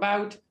pace of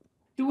about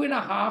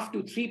 2.5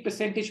 to 3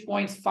 percentage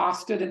points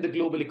faster than the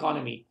global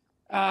economy.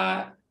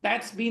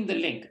 That's been the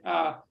link.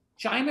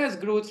 China's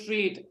growth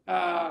rate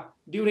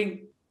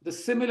during the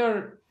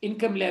similar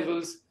income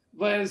levels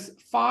was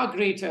far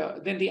greater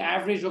than the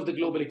average of the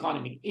global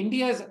economy.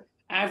 India's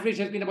average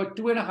has been about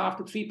 2.5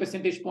 to 3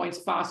 percentage points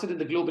faster than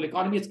the global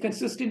economy. It's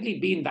consistently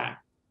been that.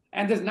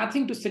 And there's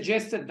nothing to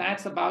suggest that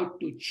that's about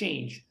to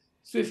change.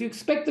 So if you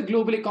expect the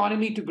global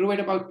economy to grow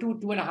at about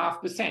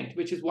 2.5%,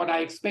 which is what I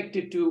expect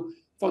it to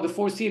for the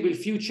foreseeable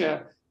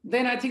future,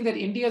 then I think that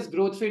India's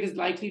growth rate is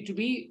likely to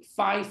be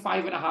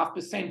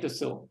 5.5% or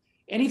so.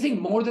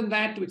 Anything more than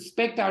that to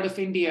expect out of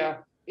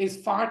India is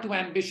far too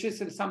ambitious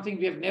and something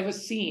we have never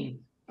seen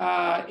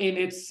in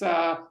its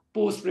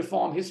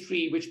post-reform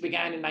history, which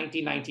began in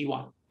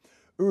 1991.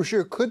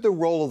 Ruchir, could the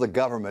role of the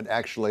government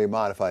actually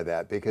modify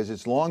that? Because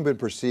it's long been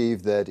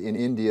perceived that in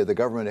India, the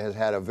government has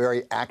had a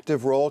very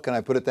active role, can I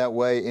put it that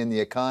way, in the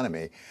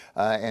economy,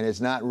 and it's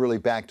not really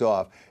backed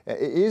off.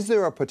 Is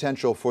there a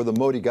potential for the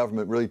Modi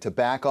government really to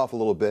back off a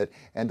little bit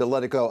and to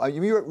let it go?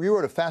 You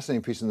wrote a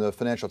fascinating piece in the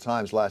Financial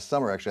Times last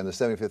summer, actually, on the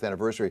 75th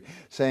anniversary,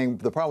 saying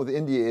the problem with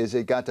India is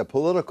it got to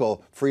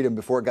political freedom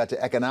before it got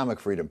to economic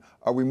freedom.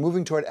 Are we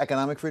moving toward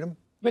economic freedom?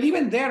 But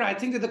even there, I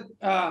think that,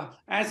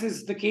 as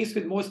is the case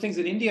with most things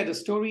in India, the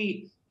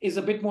story is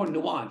a bit more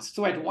nuanced.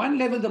 So at one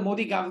level, the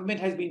Modi government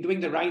has been doing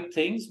the right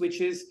things,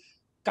 which is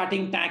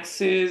cutting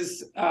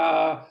taxes,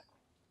 following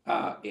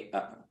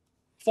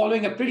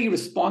a pretty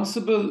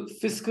responsible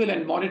fiscal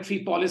and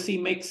monetary policy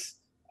mix,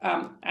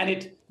 and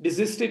it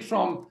desisted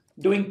from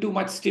doing too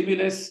much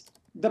stimulus.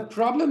 The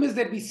problem is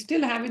that we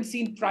still haven't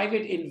seen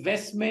private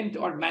investment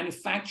or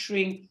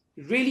manufacturing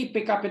really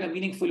pick up in a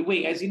meaningful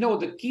way. As you know,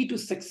 the key to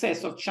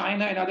success of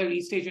China and other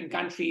East Asian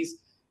countries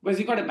was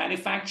you got a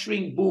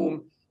manufacturing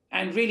boom,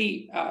 and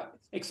really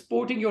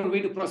exporting your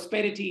way to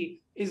prosperity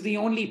is the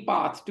only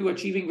path to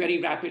achieving very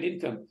rapid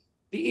income.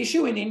 The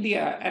issue in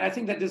India, and I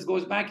think that this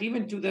goes back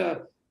even to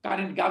the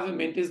current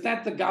government, is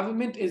that the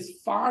government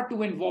is far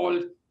too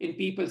involved in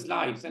people's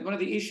lives. And one of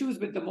the issues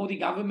with the Modi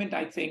government,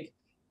 I think,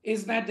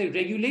 is that the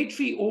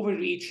regulatory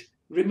overreach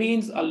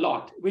remains a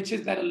lot, which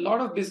is that a lot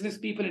of business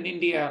people in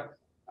India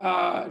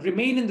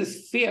remain in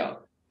this fear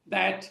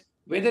that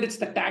whether it's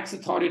the tax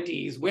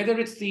authorities, whether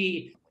it's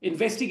the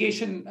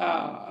investigation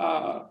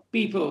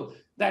people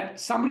that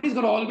somebody's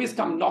going to always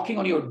come knocking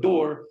on your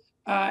door,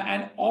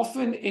 and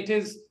often it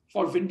is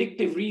for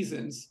vindictive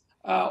reasons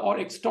or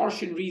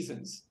extortion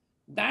reasons.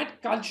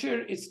 That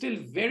culture is still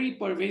very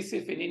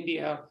pervasive in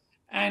India,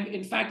 and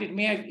in fact, it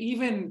may have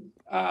even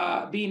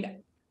been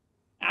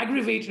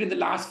aggravated in the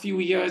last few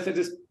years, that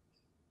this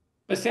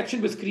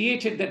perception was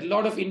created that a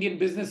lot of Indian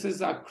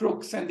businesses are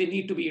crooks and they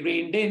need to be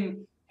reined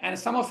in, and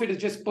some of it is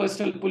just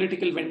personal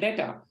political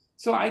vendetta.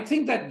 So I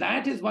think that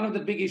that is one of the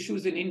big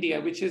issues in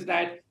India, which is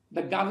that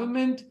the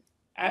government,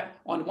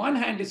 on one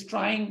hand, is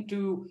trying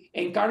to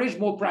encourage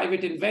more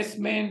private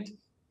investment,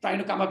 trying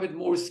to come up with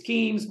more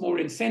schemes, more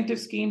incentive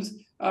schemes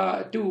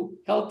to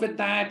help with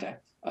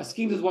that.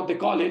 Schemes is what they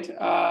call it.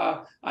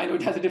 I know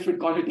it has a different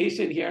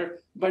connotation here,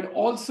 but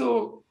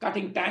also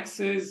cutting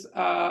taxes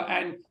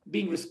and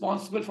being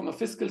responsible from a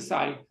fiscal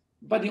side.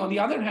 But on the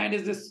other hand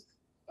is this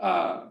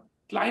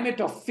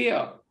climate of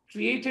fear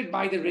created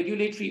by the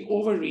regulatory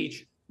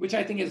overreach, which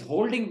I think is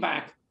holding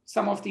back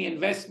some of the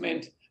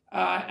investment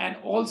and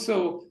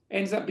also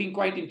ends up being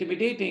quite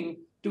intimidating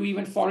to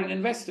even foreign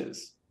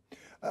investors.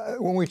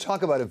 When we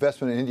talk about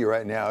investment in India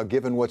right now,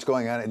 given what's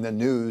going on in the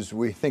news,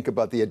 we think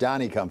about the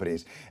Adani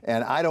companies.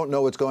 And I don't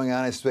know what's going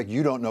on. I suspect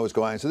you don't know what's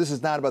going on. So this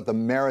is not about the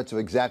merits of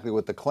exactly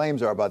what the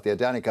claims are about the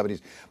Adani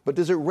companies. But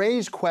does it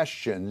raise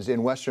questions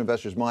in Western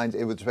investors' minds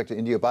with respect to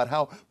India about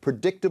how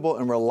predictable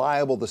and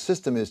reliable the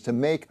system is to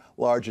make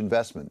large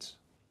investments?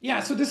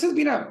 Yeah, so this has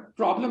been a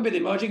problem with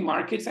emerging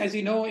markets, as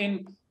you know,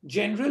 in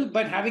general.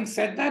 But having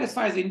said that, as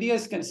far as India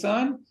is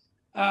concerned,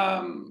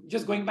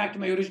 just going back to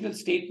my original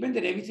statement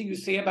that everything you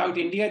say about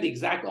India, the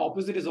exact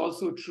opposite is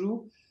also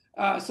true.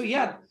 So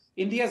yeah,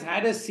 India has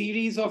had a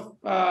series of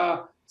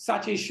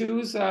such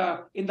issues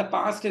in the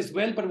past as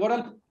well. But what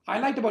I'll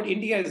highlight about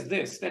India is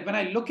this, that when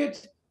I look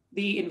at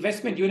the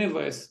investment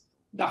universe,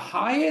 the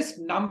highest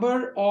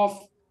number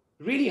of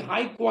really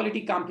high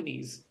quality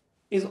companies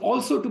is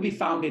also to be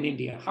found in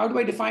India. How do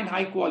I define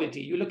high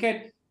quality? You look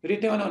at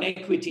return on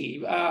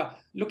equity,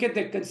 look at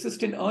the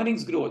consistent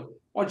earnings growth,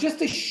 or just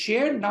the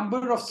sheer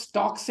number of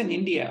stocks in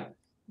India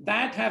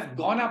that have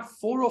gone up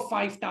 4 or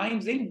 5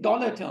 times in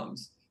dollar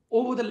terms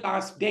over the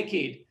last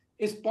decade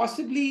is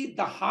possibly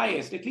the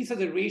highest, at least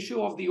as a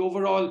ratio of the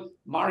overall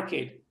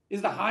market,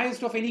 is the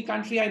highest of any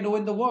country I know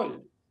in the world.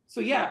 So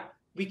yeah,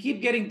 we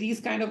keep getting these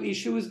kind of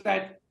issues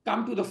that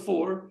come to the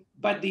fore,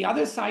 but the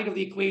other side of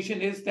the equation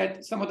is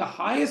that some of the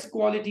highest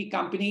quality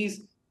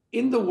companies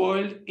in the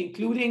world,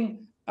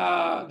 including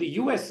the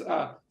US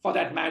for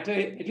that matter,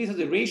 at least as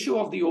a ratio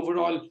of the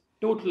overall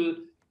total,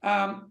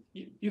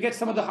 you get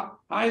some of the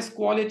highest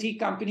quality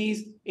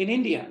companies in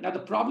India. Now, the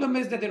problem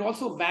is that they're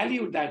also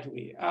valued that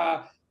way.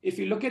 If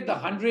you look at the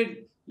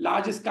 100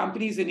 largest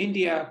companies in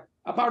India,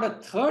 about a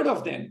third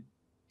of them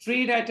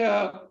trade at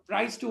a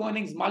price to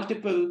earnings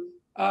multiple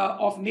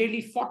of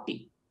nearly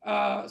 40.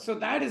 So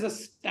that is a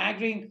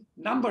staggering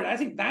number. I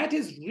think that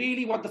is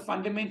really what the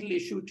fundamental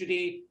issue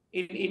today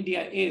in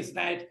India is,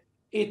 that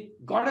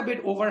it got a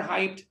bit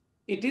overhyped.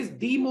 It is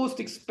the most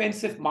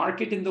expensive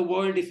market in the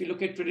world if you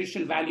look at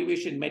traditional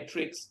valuation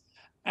metrics.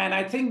 And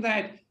I think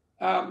that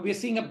we're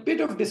seeing a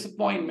bit of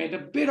disappointment, a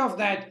bit of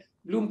that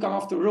bloom come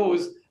off the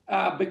rose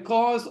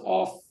because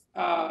of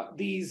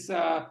these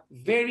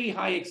very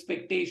high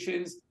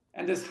expectations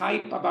and this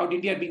hype about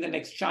India being the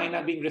next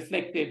China being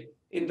reflected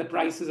in the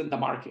prices in the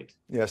market.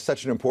 Yeah,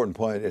 such an important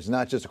point. It's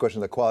not just a question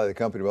of the quality of the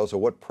company, but also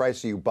what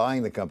price are you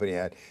buying the company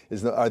at?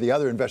 Are the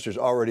other investors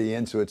already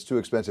in, so it's too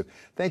expensive?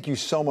 Thank you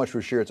so much,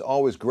 Ruchir. It's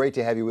always great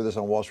to have you with us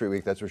on Wall Street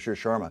Week. That's Ruchir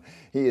Sharma.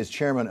 He is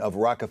chairman of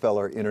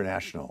Rockefeller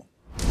International.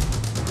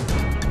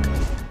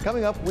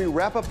 Coming up, we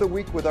wrap up the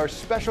week with our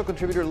special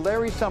contributor,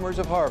 Larry Summers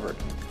of Harvard.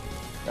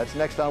 That's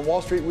next on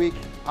Wall Street Week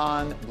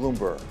on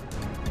Bloomberg.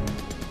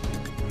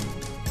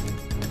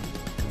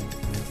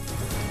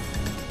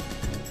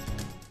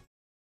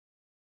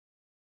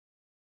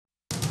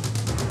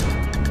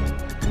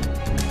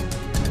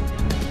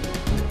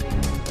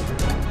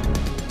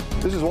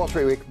 This is Wall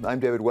Street Week. I'm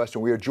David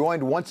Weston. We are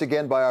joined once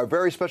again by our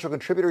very special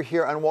contributor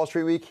here on Wall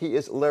Street Week. He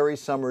is Larry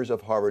Summers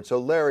of Harvard. So,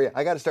 Larry,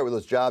 I got to start with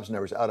those jobs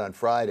numbers out on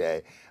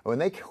Friday. When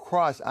they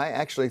crossed, I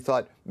actually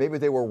thought maybe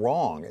they were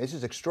wrong. This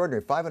is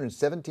extraordinary.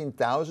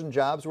 517,000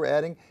 jobs we're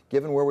adding,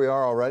 given where we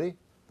are already.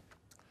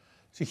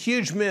 It's a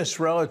huge miss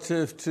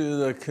relative to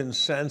the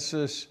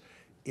consensus.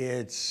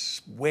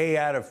 It's way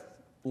out of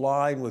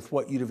line with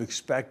what you'd have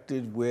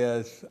expected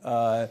with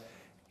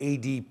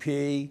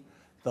ADP.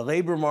 The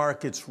labor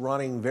market's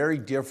running very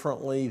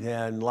differently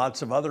than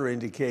lots of other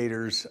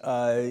indicators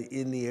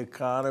in the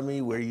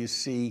economy, where you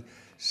see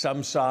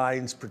some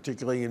signs,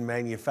 particularly in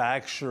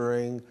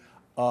manufacturing,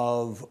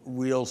 of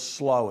real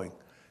slowing.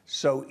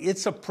 So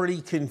it's a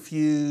pretty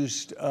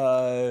confused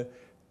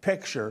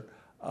picture.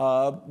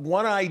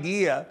 One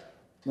idea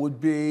would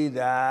be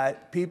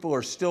that people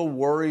are still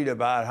worried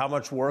about how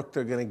much work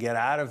they're going to get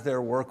out of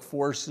their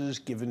workforces,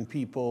 given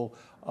people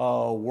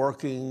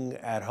working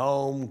at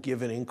home,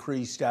 given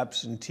increased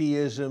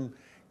absenteeism,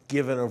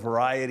 given a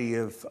variety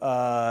of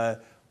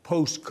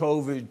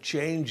post-COVID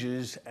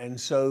changes. And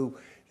so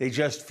They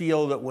just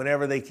feel that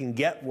whenever they can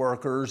get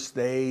workers,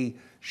 they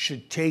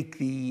should take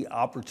the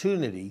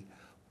opportunity.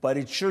 But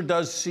it sure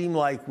does seem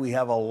like we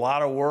have a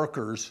lot of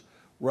workers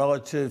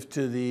relative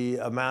to the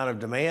amount of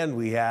demand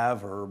we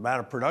have or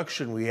amount of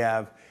production we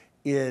have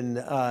in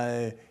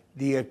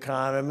the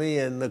economy.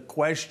 And the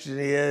question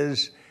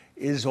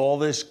is all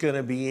this going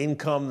to be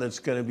income that's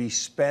going to be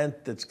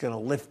spent, that's going to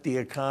lift the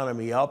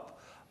economy up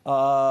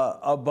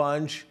a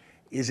bunch?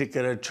 Is it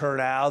going to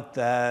turn out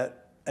that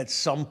at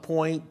some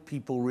point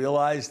people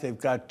realize they've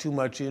got too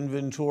much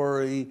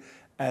inventory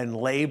and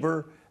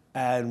labor,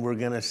 and we're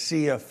going to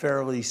see a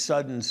fairly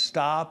sudden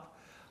stop?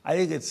 I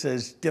think it's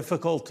as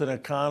difficult an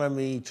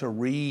economy to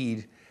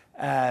read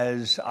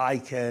as I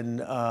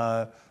can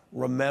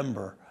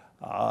remember.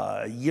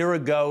 A year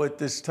ago at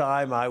this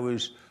time, I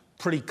was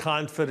pretty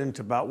confident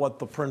about what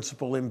the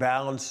principal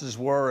imbalances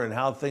were and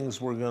how things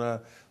were going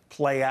to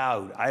play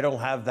out. I don't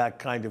have that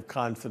kind of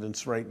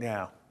confidence right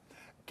now.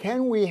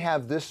 Can we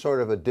have this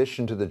sort of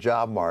addition to the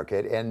job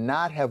market and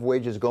not have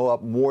wages go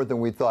up more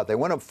than we thought? They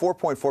went up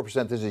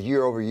 4.4%. This is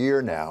year over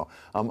year now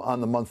on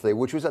the monthly,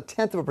 which was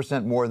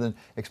 0.1% more than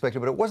expected,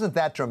 but it wasn't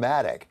that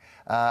dramatic.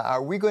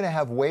 Are we going to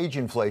have wage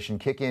inflation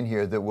kick in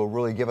here that will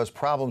really give us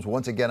problems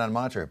once again on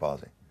monetary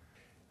policy?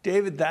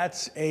 David,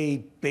 that's a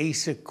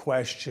basic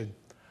question.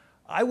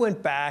 I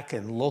went back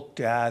and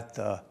looked at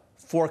the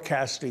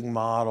forecasting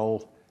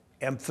model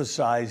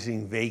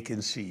emphasizing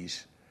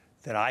vacancies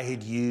that I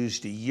had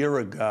used a year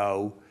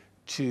ago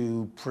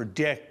to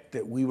predict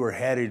that we were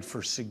headed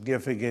for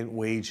significant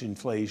wage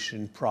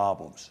inflation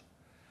problems.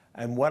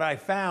 And what I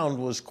found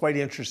was quite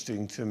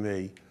interesting to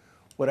me.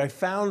 What I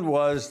found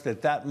was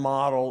that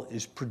model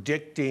is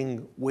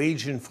predicting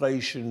wage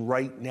inflation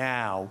right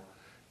now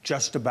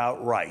just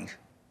about right,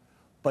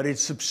 but it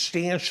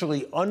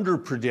substantially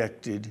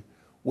underpredicted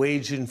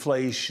wage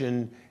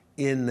inflation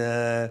in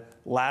the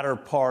latter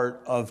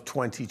part of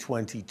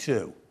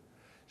 2022.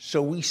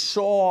 So we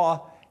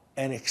saw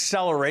an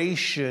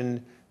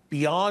acceleration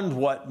beyond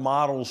what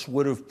models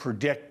would have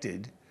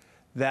predicted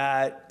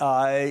that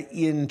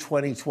in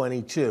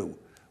 2022.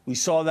 We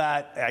saw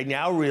that, I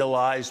now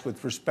realize,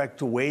 with respect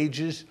to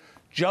wages,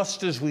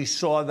 just as we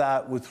saw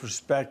that with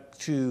respect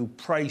to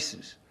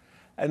prices.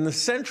 And the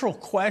central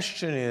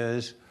question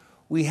is,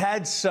 we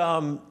had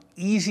some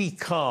easy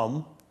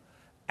come,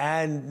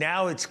 and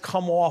now it's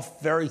come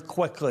off very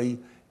quickly,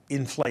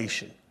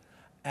 inflation.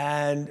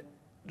 And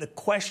the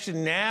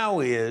question now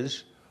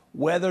is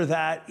whether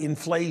that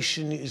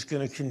inflation is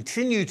going to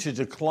continue to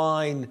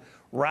decline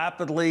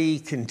rapidly,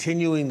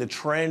 continuing the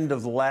trend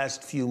of the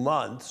last few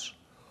months,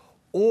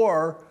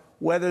 or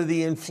whether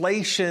the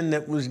inflation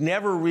that was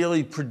never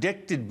really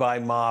predicted by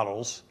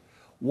models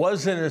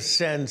was, in a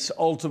sense,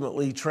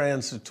 ultimately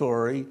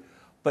transitory,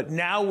 but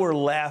now we're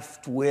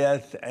left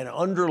with an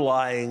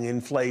underlying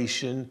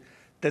inflation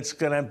that's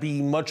going to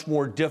be much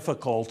more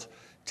difficult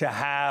to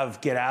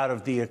get out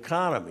of the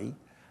economy.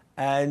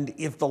 And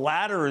if the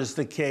latter is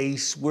the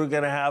case, we're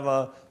going to have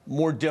a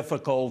more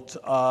difficult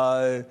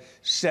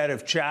set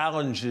of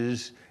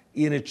challenges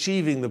in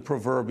achieving the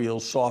proverbial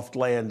soft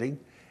landing.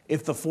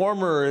 If the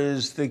former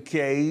is the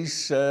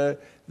case, then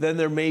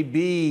there may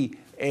be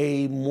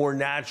a more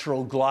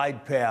natural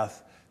glide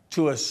path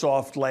to a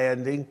soft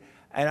landing.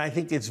 And I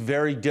think it's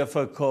very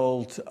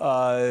difficult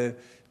to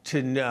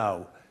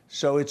know.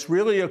 So it's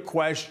really a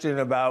question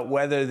about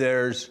whether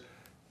there's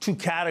two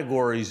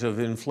categories of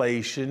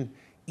inflation: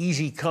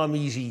 easy come,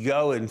 easy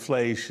go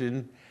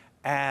inflation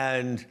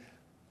and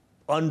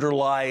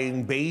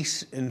underlying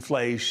base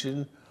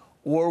inflation,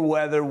 or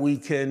whether we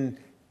can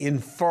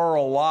infer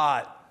a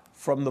lot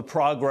from the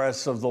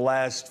progress of the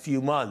last few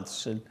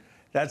months. And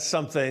that's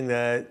something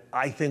that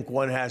I think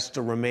one has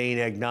to remain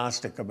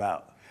agnostic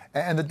about.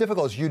 And the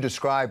difficulties you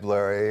described,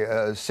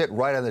 Larry, sit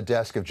right on the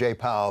desk of Jay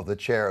Powell, the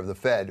chair of the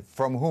Fed,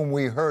 from whom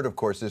we heard, of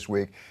course, this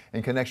week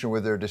in connection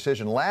with their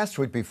decision. Last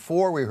week,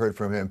 before we heard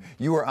from him,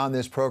 you were on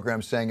this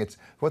program saying it's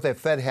what the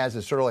Fed has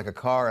is sort of like a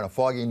car on a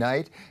foggy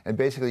night, and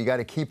basically you got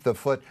to keep the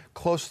foot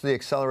close to the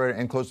accelerator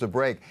and close to the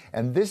brake.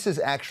 And this is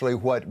actually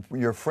what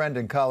your friend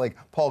and colleague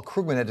Paul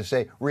Krugman had to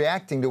say,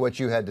 reacting to what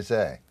you had to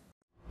say.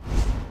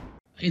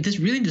 This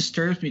really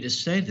disturbs me to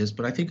say this,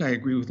 but I think I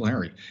agree with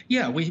Larry.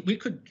 Yeah, we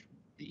could.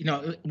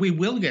 We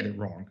will get it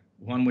wrong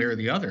one way or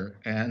the other,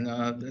 and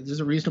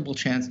there's a reasonable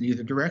chance in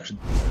either direction.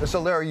 So,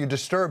 Larry, you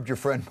disturbed your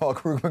friend Paul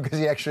Krugman because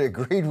he actually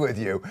agreed with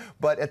you.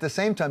 But at the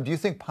same time, do you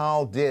think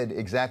Powell did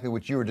exactly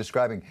what you were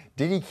describing?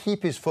 Did he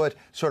keep his foot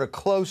sort of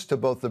close to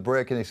both the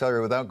brake and the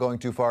accelerator without going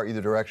too far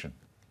either direction?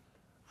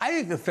 I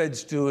think the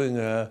Fed's doing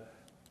a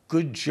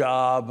good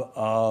job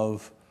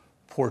of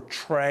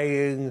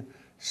portraying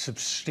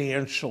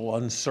substantial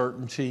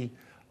uncertainty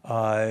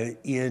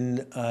in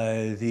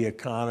the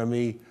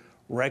economy,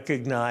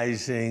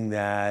 recognizing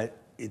that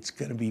it's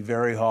going to be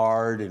very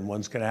hard and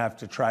one's going to have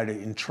to try to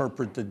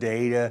interpret the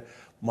data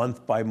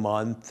month by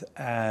month,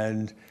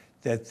 and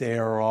that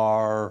there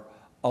are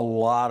a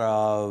lot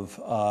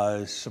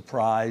of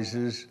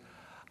surprises.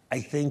 I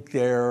think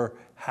they're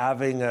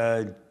having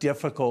a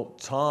difficult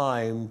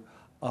time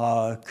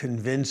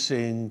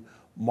convincing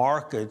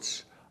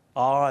markets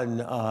on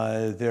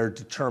their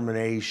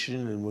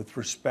determination and with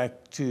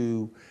respect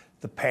to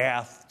the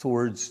path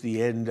towards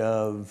the end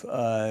of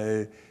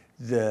the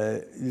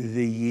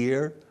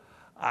year.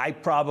 I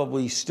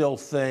probably still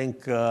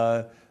think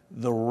the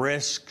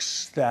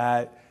risks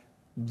that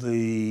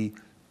the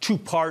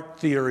two-part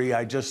theory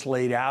I just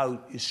laid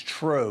out is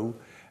true,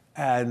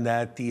 and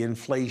that the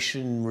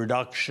inflation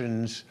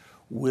reductions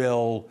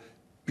will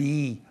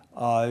be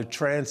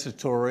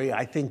transitory.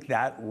 I think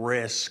that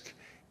risk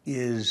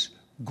is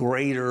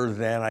greater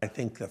than I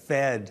think the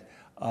Fed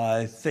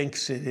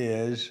thinks it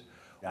is.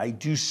 I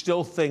do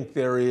still think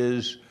there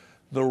is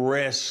the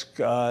risk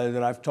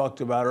that I've talked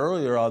about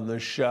earlier on the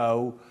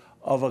show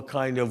of a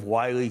kind of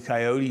Wile E.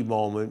 Coyote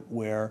moment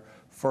where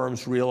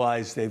firms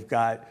realize they've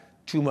got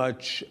too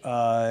much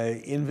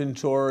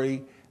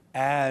inventory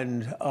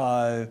and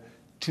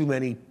too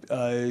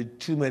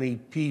many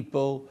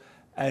people,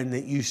 and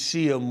that you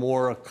see a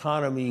more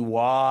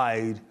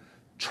economy-wide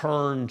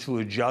turn to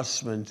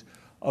adjustment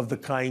of the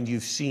kind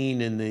you've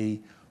seen in the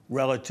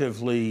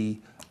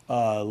relatively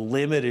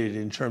limited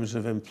in terms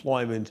of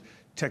employment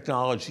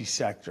technology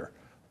sector.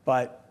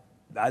 But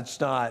that's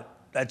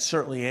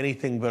certainly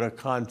anything but a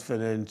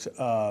confident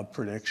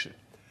prediction.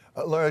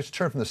 Larry, let's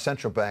turn from the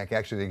central bank,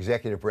 actually the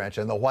executive branch,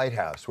 and the White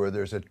House, where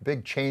there's a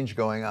big change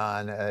going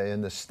on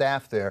in the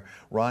staff there.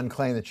 Ron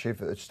Klain, the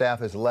chief of staff,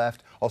 has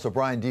left. Also,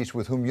 Brian Deese,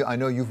 with whom I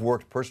know you've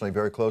worked personally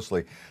very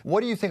closely. What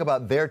do you think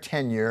about their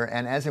tenure?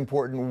 And as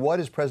important, what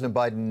does President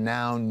Biden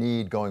now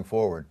need going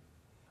forward?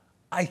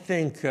 I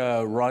think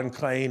Ron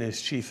Klain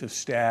as chief of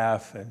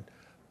staff and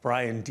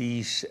Brian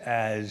Deese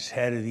as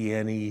head of the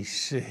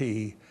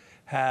NEC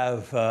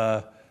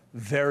have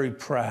very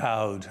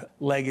proud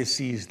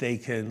legacies they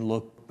can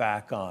look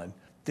back on.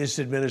 This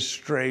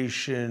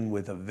administration,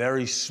 with a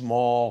very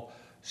small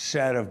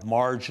set of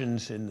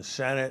margins in the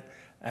Senate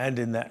and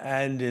in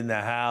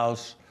the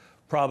House,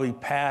 probably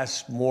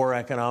passed more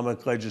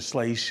economic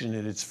legislation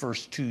in its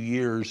first 2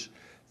 years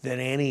than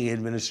any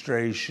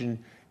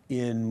administration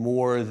in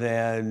more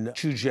than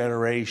 2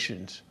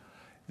 generations.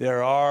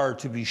 There are,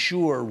 to be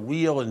sure,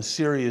 real and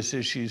serious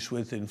issues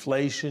with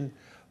inflation,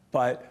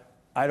 but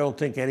I don't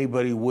think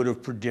anybody would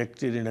have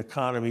predicted an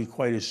economy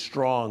quite as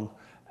strong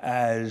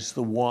as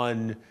the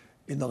one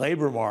in the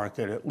labor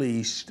market, at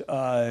least,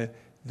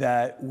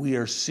 that we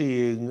are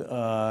seeing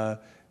that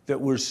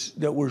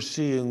we're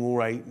seeing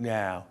right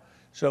now.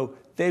 So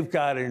they've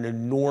got an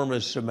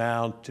enormous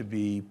amount to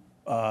be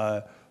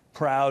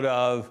proud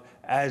of,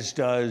 as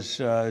does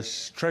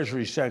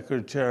Treasury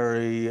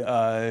Secretary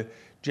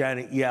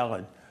Janet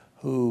Yellen,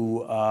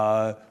 who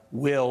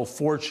will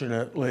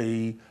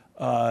fortunately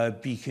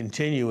be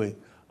continuing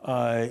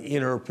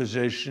in her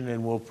position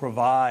and will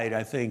provide,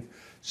 I think,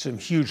 some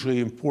hugely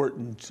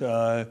important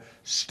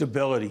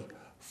stability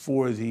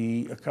for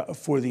the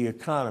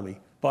economy.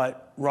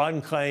 But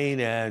Ron Klain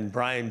and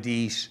Brian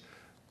Deese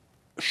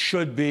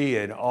should be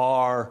and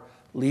are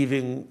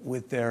leaving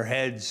with their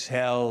heads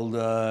held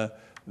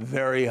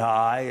very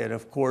high. And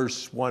of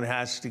course, one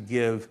has to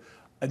give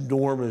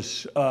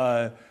enormous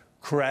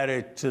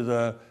credit to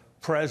the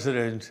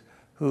president,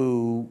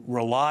 who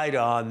relied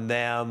on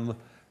them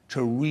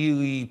to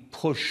really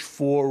push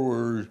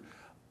forward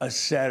a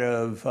set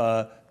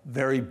of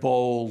very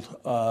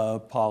bold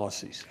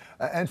policies.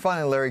 And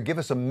finally, Larry, give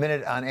us a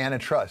minute on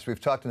antitrust. We've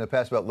talked in the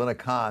past about Lina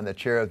Khan, the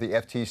chair of the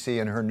FTC,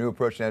 and her new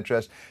approach to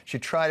antitrust. She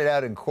tried it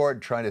out in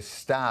court, trying to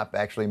stop,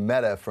 actually,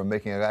 Meta from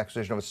making an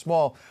acquisition of a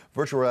small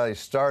virtual reality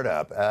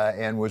startup,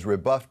 and was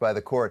rebuffed by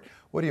the court.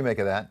 What do you make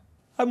of that?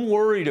 I'm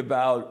worried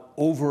about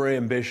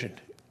overambition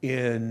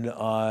in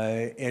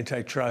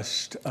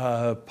antitrust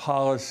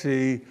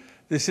policy.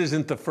 This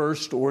isn't the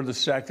first or the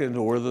second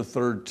or the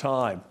third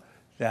time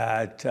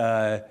that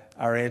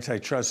our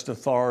antitrust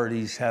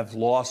authorities have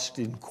lost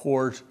in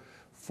court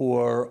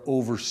for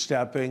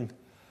overstepping.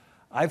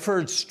 I've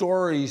heard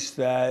stories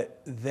that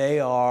they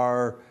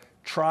are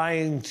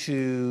trying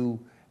to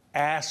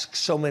ask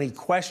so many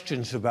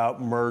questions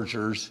about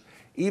mergers,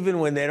 even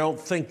when they don't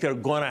think they're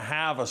going to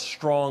have a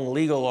strong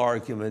legal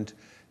argument,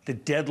 the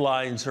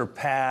deadlines are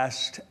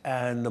passed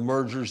and the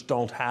mergers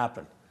don't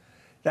happen.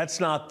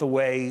 That's not the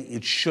way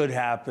it should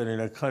happen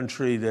in a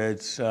country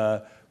that's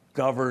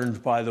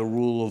governed by the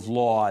rule of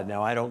law.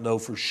 Now, I don't know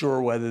for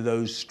sure whether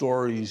those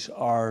stories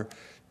are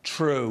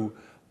true,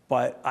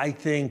 but I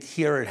think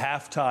here at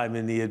halftime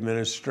in the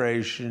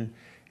administration,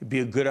 it'd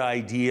be a good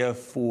idea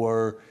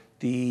for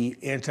the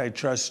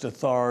antitrust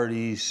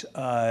authorities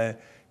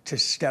to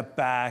step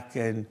back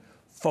and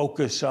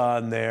focus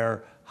on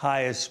their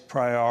highest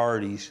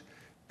priorities,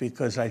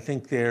 because I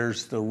think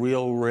there's the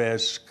real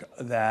risk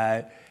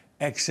that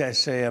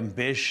excess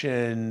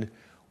ambition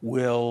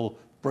will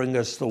bring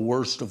us the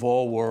worst of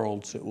all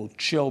worlds. It will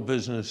chill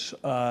business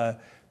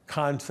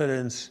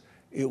confidence.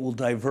 It will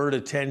divert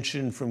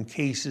attention from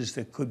cases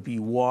that could be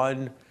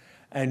won,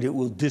 and it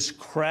will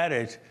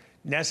discredit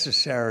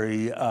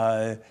necessary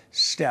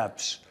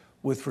steps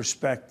with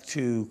respect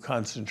to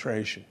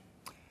concentration.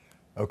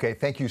 Okay,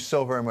 thank you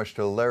so very much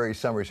to Larry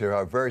Summers here,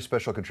 our very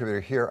special contributor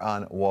here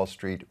on Wall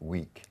Street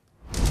Week.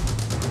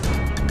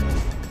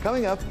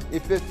 Coming up,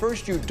 if at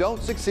first you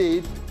don't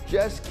succeed,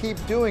 just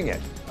keep doing it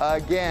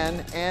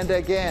again and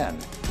again.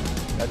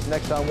 That's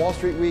next on Wall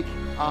Street Week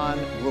on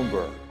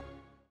Bloomberg.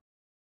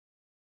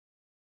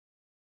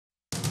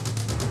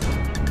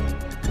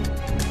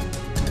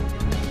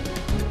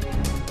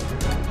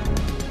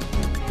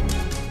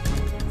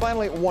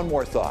 Finally, one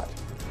more thought.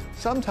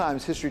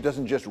 Sometimes history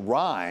doesn't just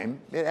rhyme,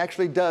 it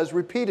actually does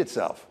repeat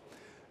itself.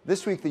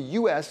 This week, the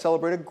U.S.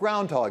 celebrated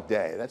Groundhog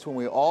Day. That's when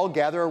we all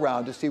gather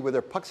around to see whether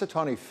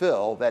Puxatawny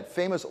Phil, that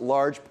famous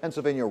large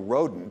Pennsylvania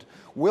rodent,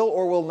 will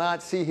or will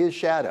not see his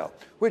shadow,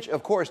 which,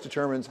 of course,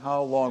 determines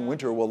how long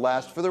winter will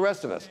last for the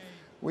rest of us.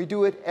 We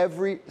do it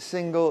every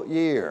single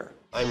year.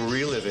 I'm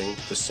reliving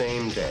the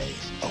same day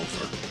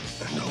over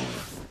and over.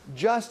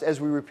 Just as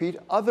we repeat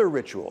other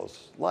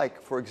rituals, like,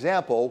 for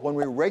example, when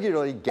we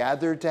regularly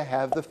gathered to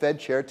have the Fed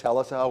chair tell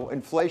us how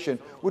inflation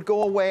would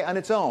go away on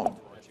its own,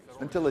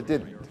 until it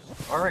didn't.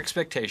 Our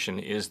expectation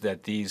is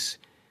that these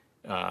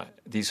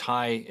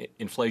high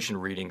inflation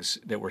readings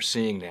that we're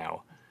seeing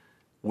now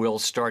will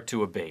start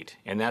to abate,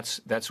 and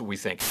that's what we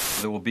think.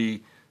 There will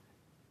be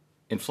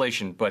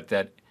inflation, but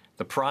that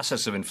the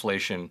process of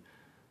inflation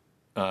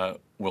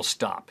will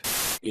stop.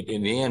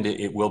 In the end,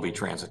 it will be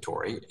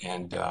transitory,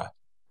 and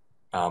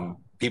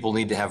people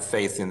need to have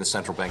faith in the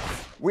central bank.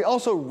 We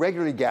also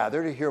regularly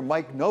gather to hear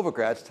Mike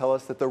Novogratz tell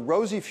us that the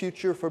rosy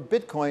future for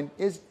Bitcoin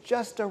is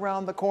just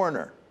around the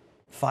corner.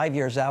 5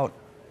 years out,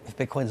 if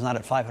Bitcoin's not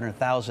at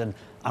 500,000,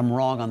 I'm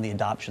wrong on the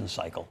adoption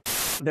cycle.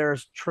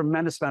 There's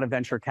tremendous amount of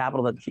venture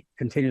capital that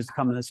continues to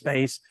come in the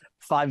space.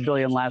 $5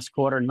 billion last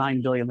quarter,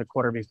 $9 billion the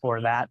quarter before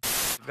that.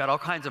 We've got all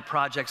kinds of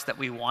projects that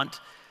we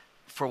want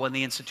for when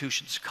the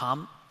institutions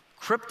come.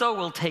 Crypto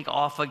will take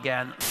off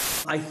again.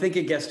 I think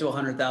it gets to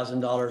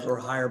 $100,000 or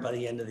higher by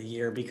the end of the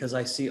year because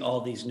I see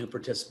all these new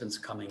participants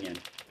coming in.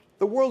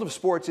 The world of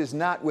sports is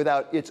not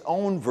without its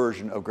own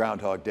version of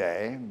Groundhog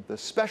Day, the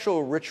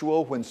special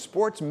ritual when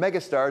sports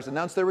megastars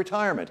announce their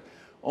retirement,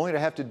 only to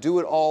have to do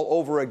it all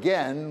over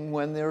again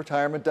when their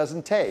retirement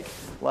doesn't take.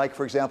 Like,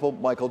 for example,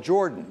 Michael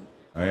Jordan.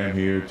 I am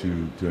here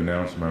to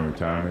announce my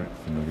retirement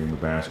from the game of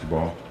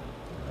basketball.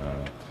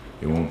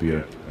 It won't be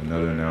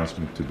another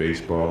announcement to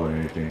baseball or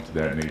anything to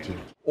that nature.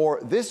 Or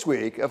this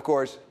week, of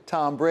course,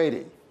 Tom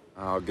Brady.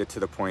 I'll get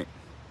to the point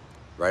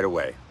right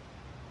away.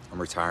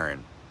 I'm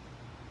retiring.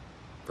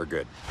 For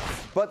good.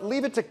 But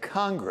leave it to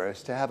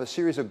Congress to have a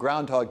series of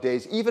Groundhog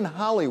Days even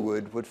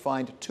Hollywood would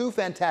find too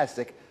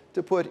fantastic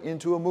to put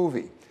into a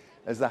movie.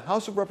 As the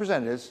House of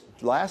Representatives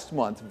last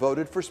month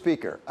voted for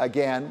Speaker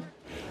again.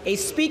 A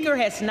Speaker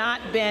has not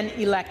been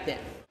elected.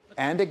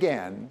 And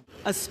again.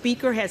 A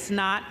Speaker has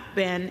not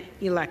been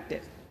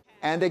elected.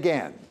 And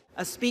again.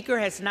 A Speaker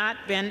has not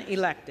been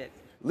elected.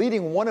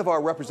 Leading one of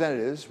our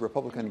representatives,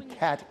 Republican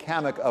Kat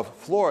Cammack of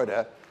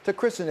Florida, to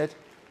christen it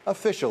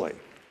officially.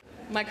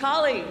 My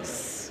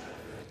colleagues,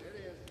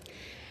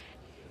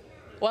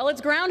 well,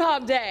 it's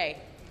Groundhog Day.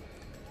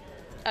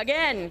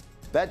 Again.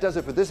 That does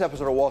it for this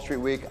episode of Wall Street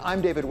Week. I'm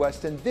David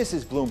Weston. This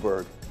is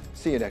Bloomberg.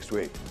 See you next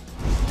week.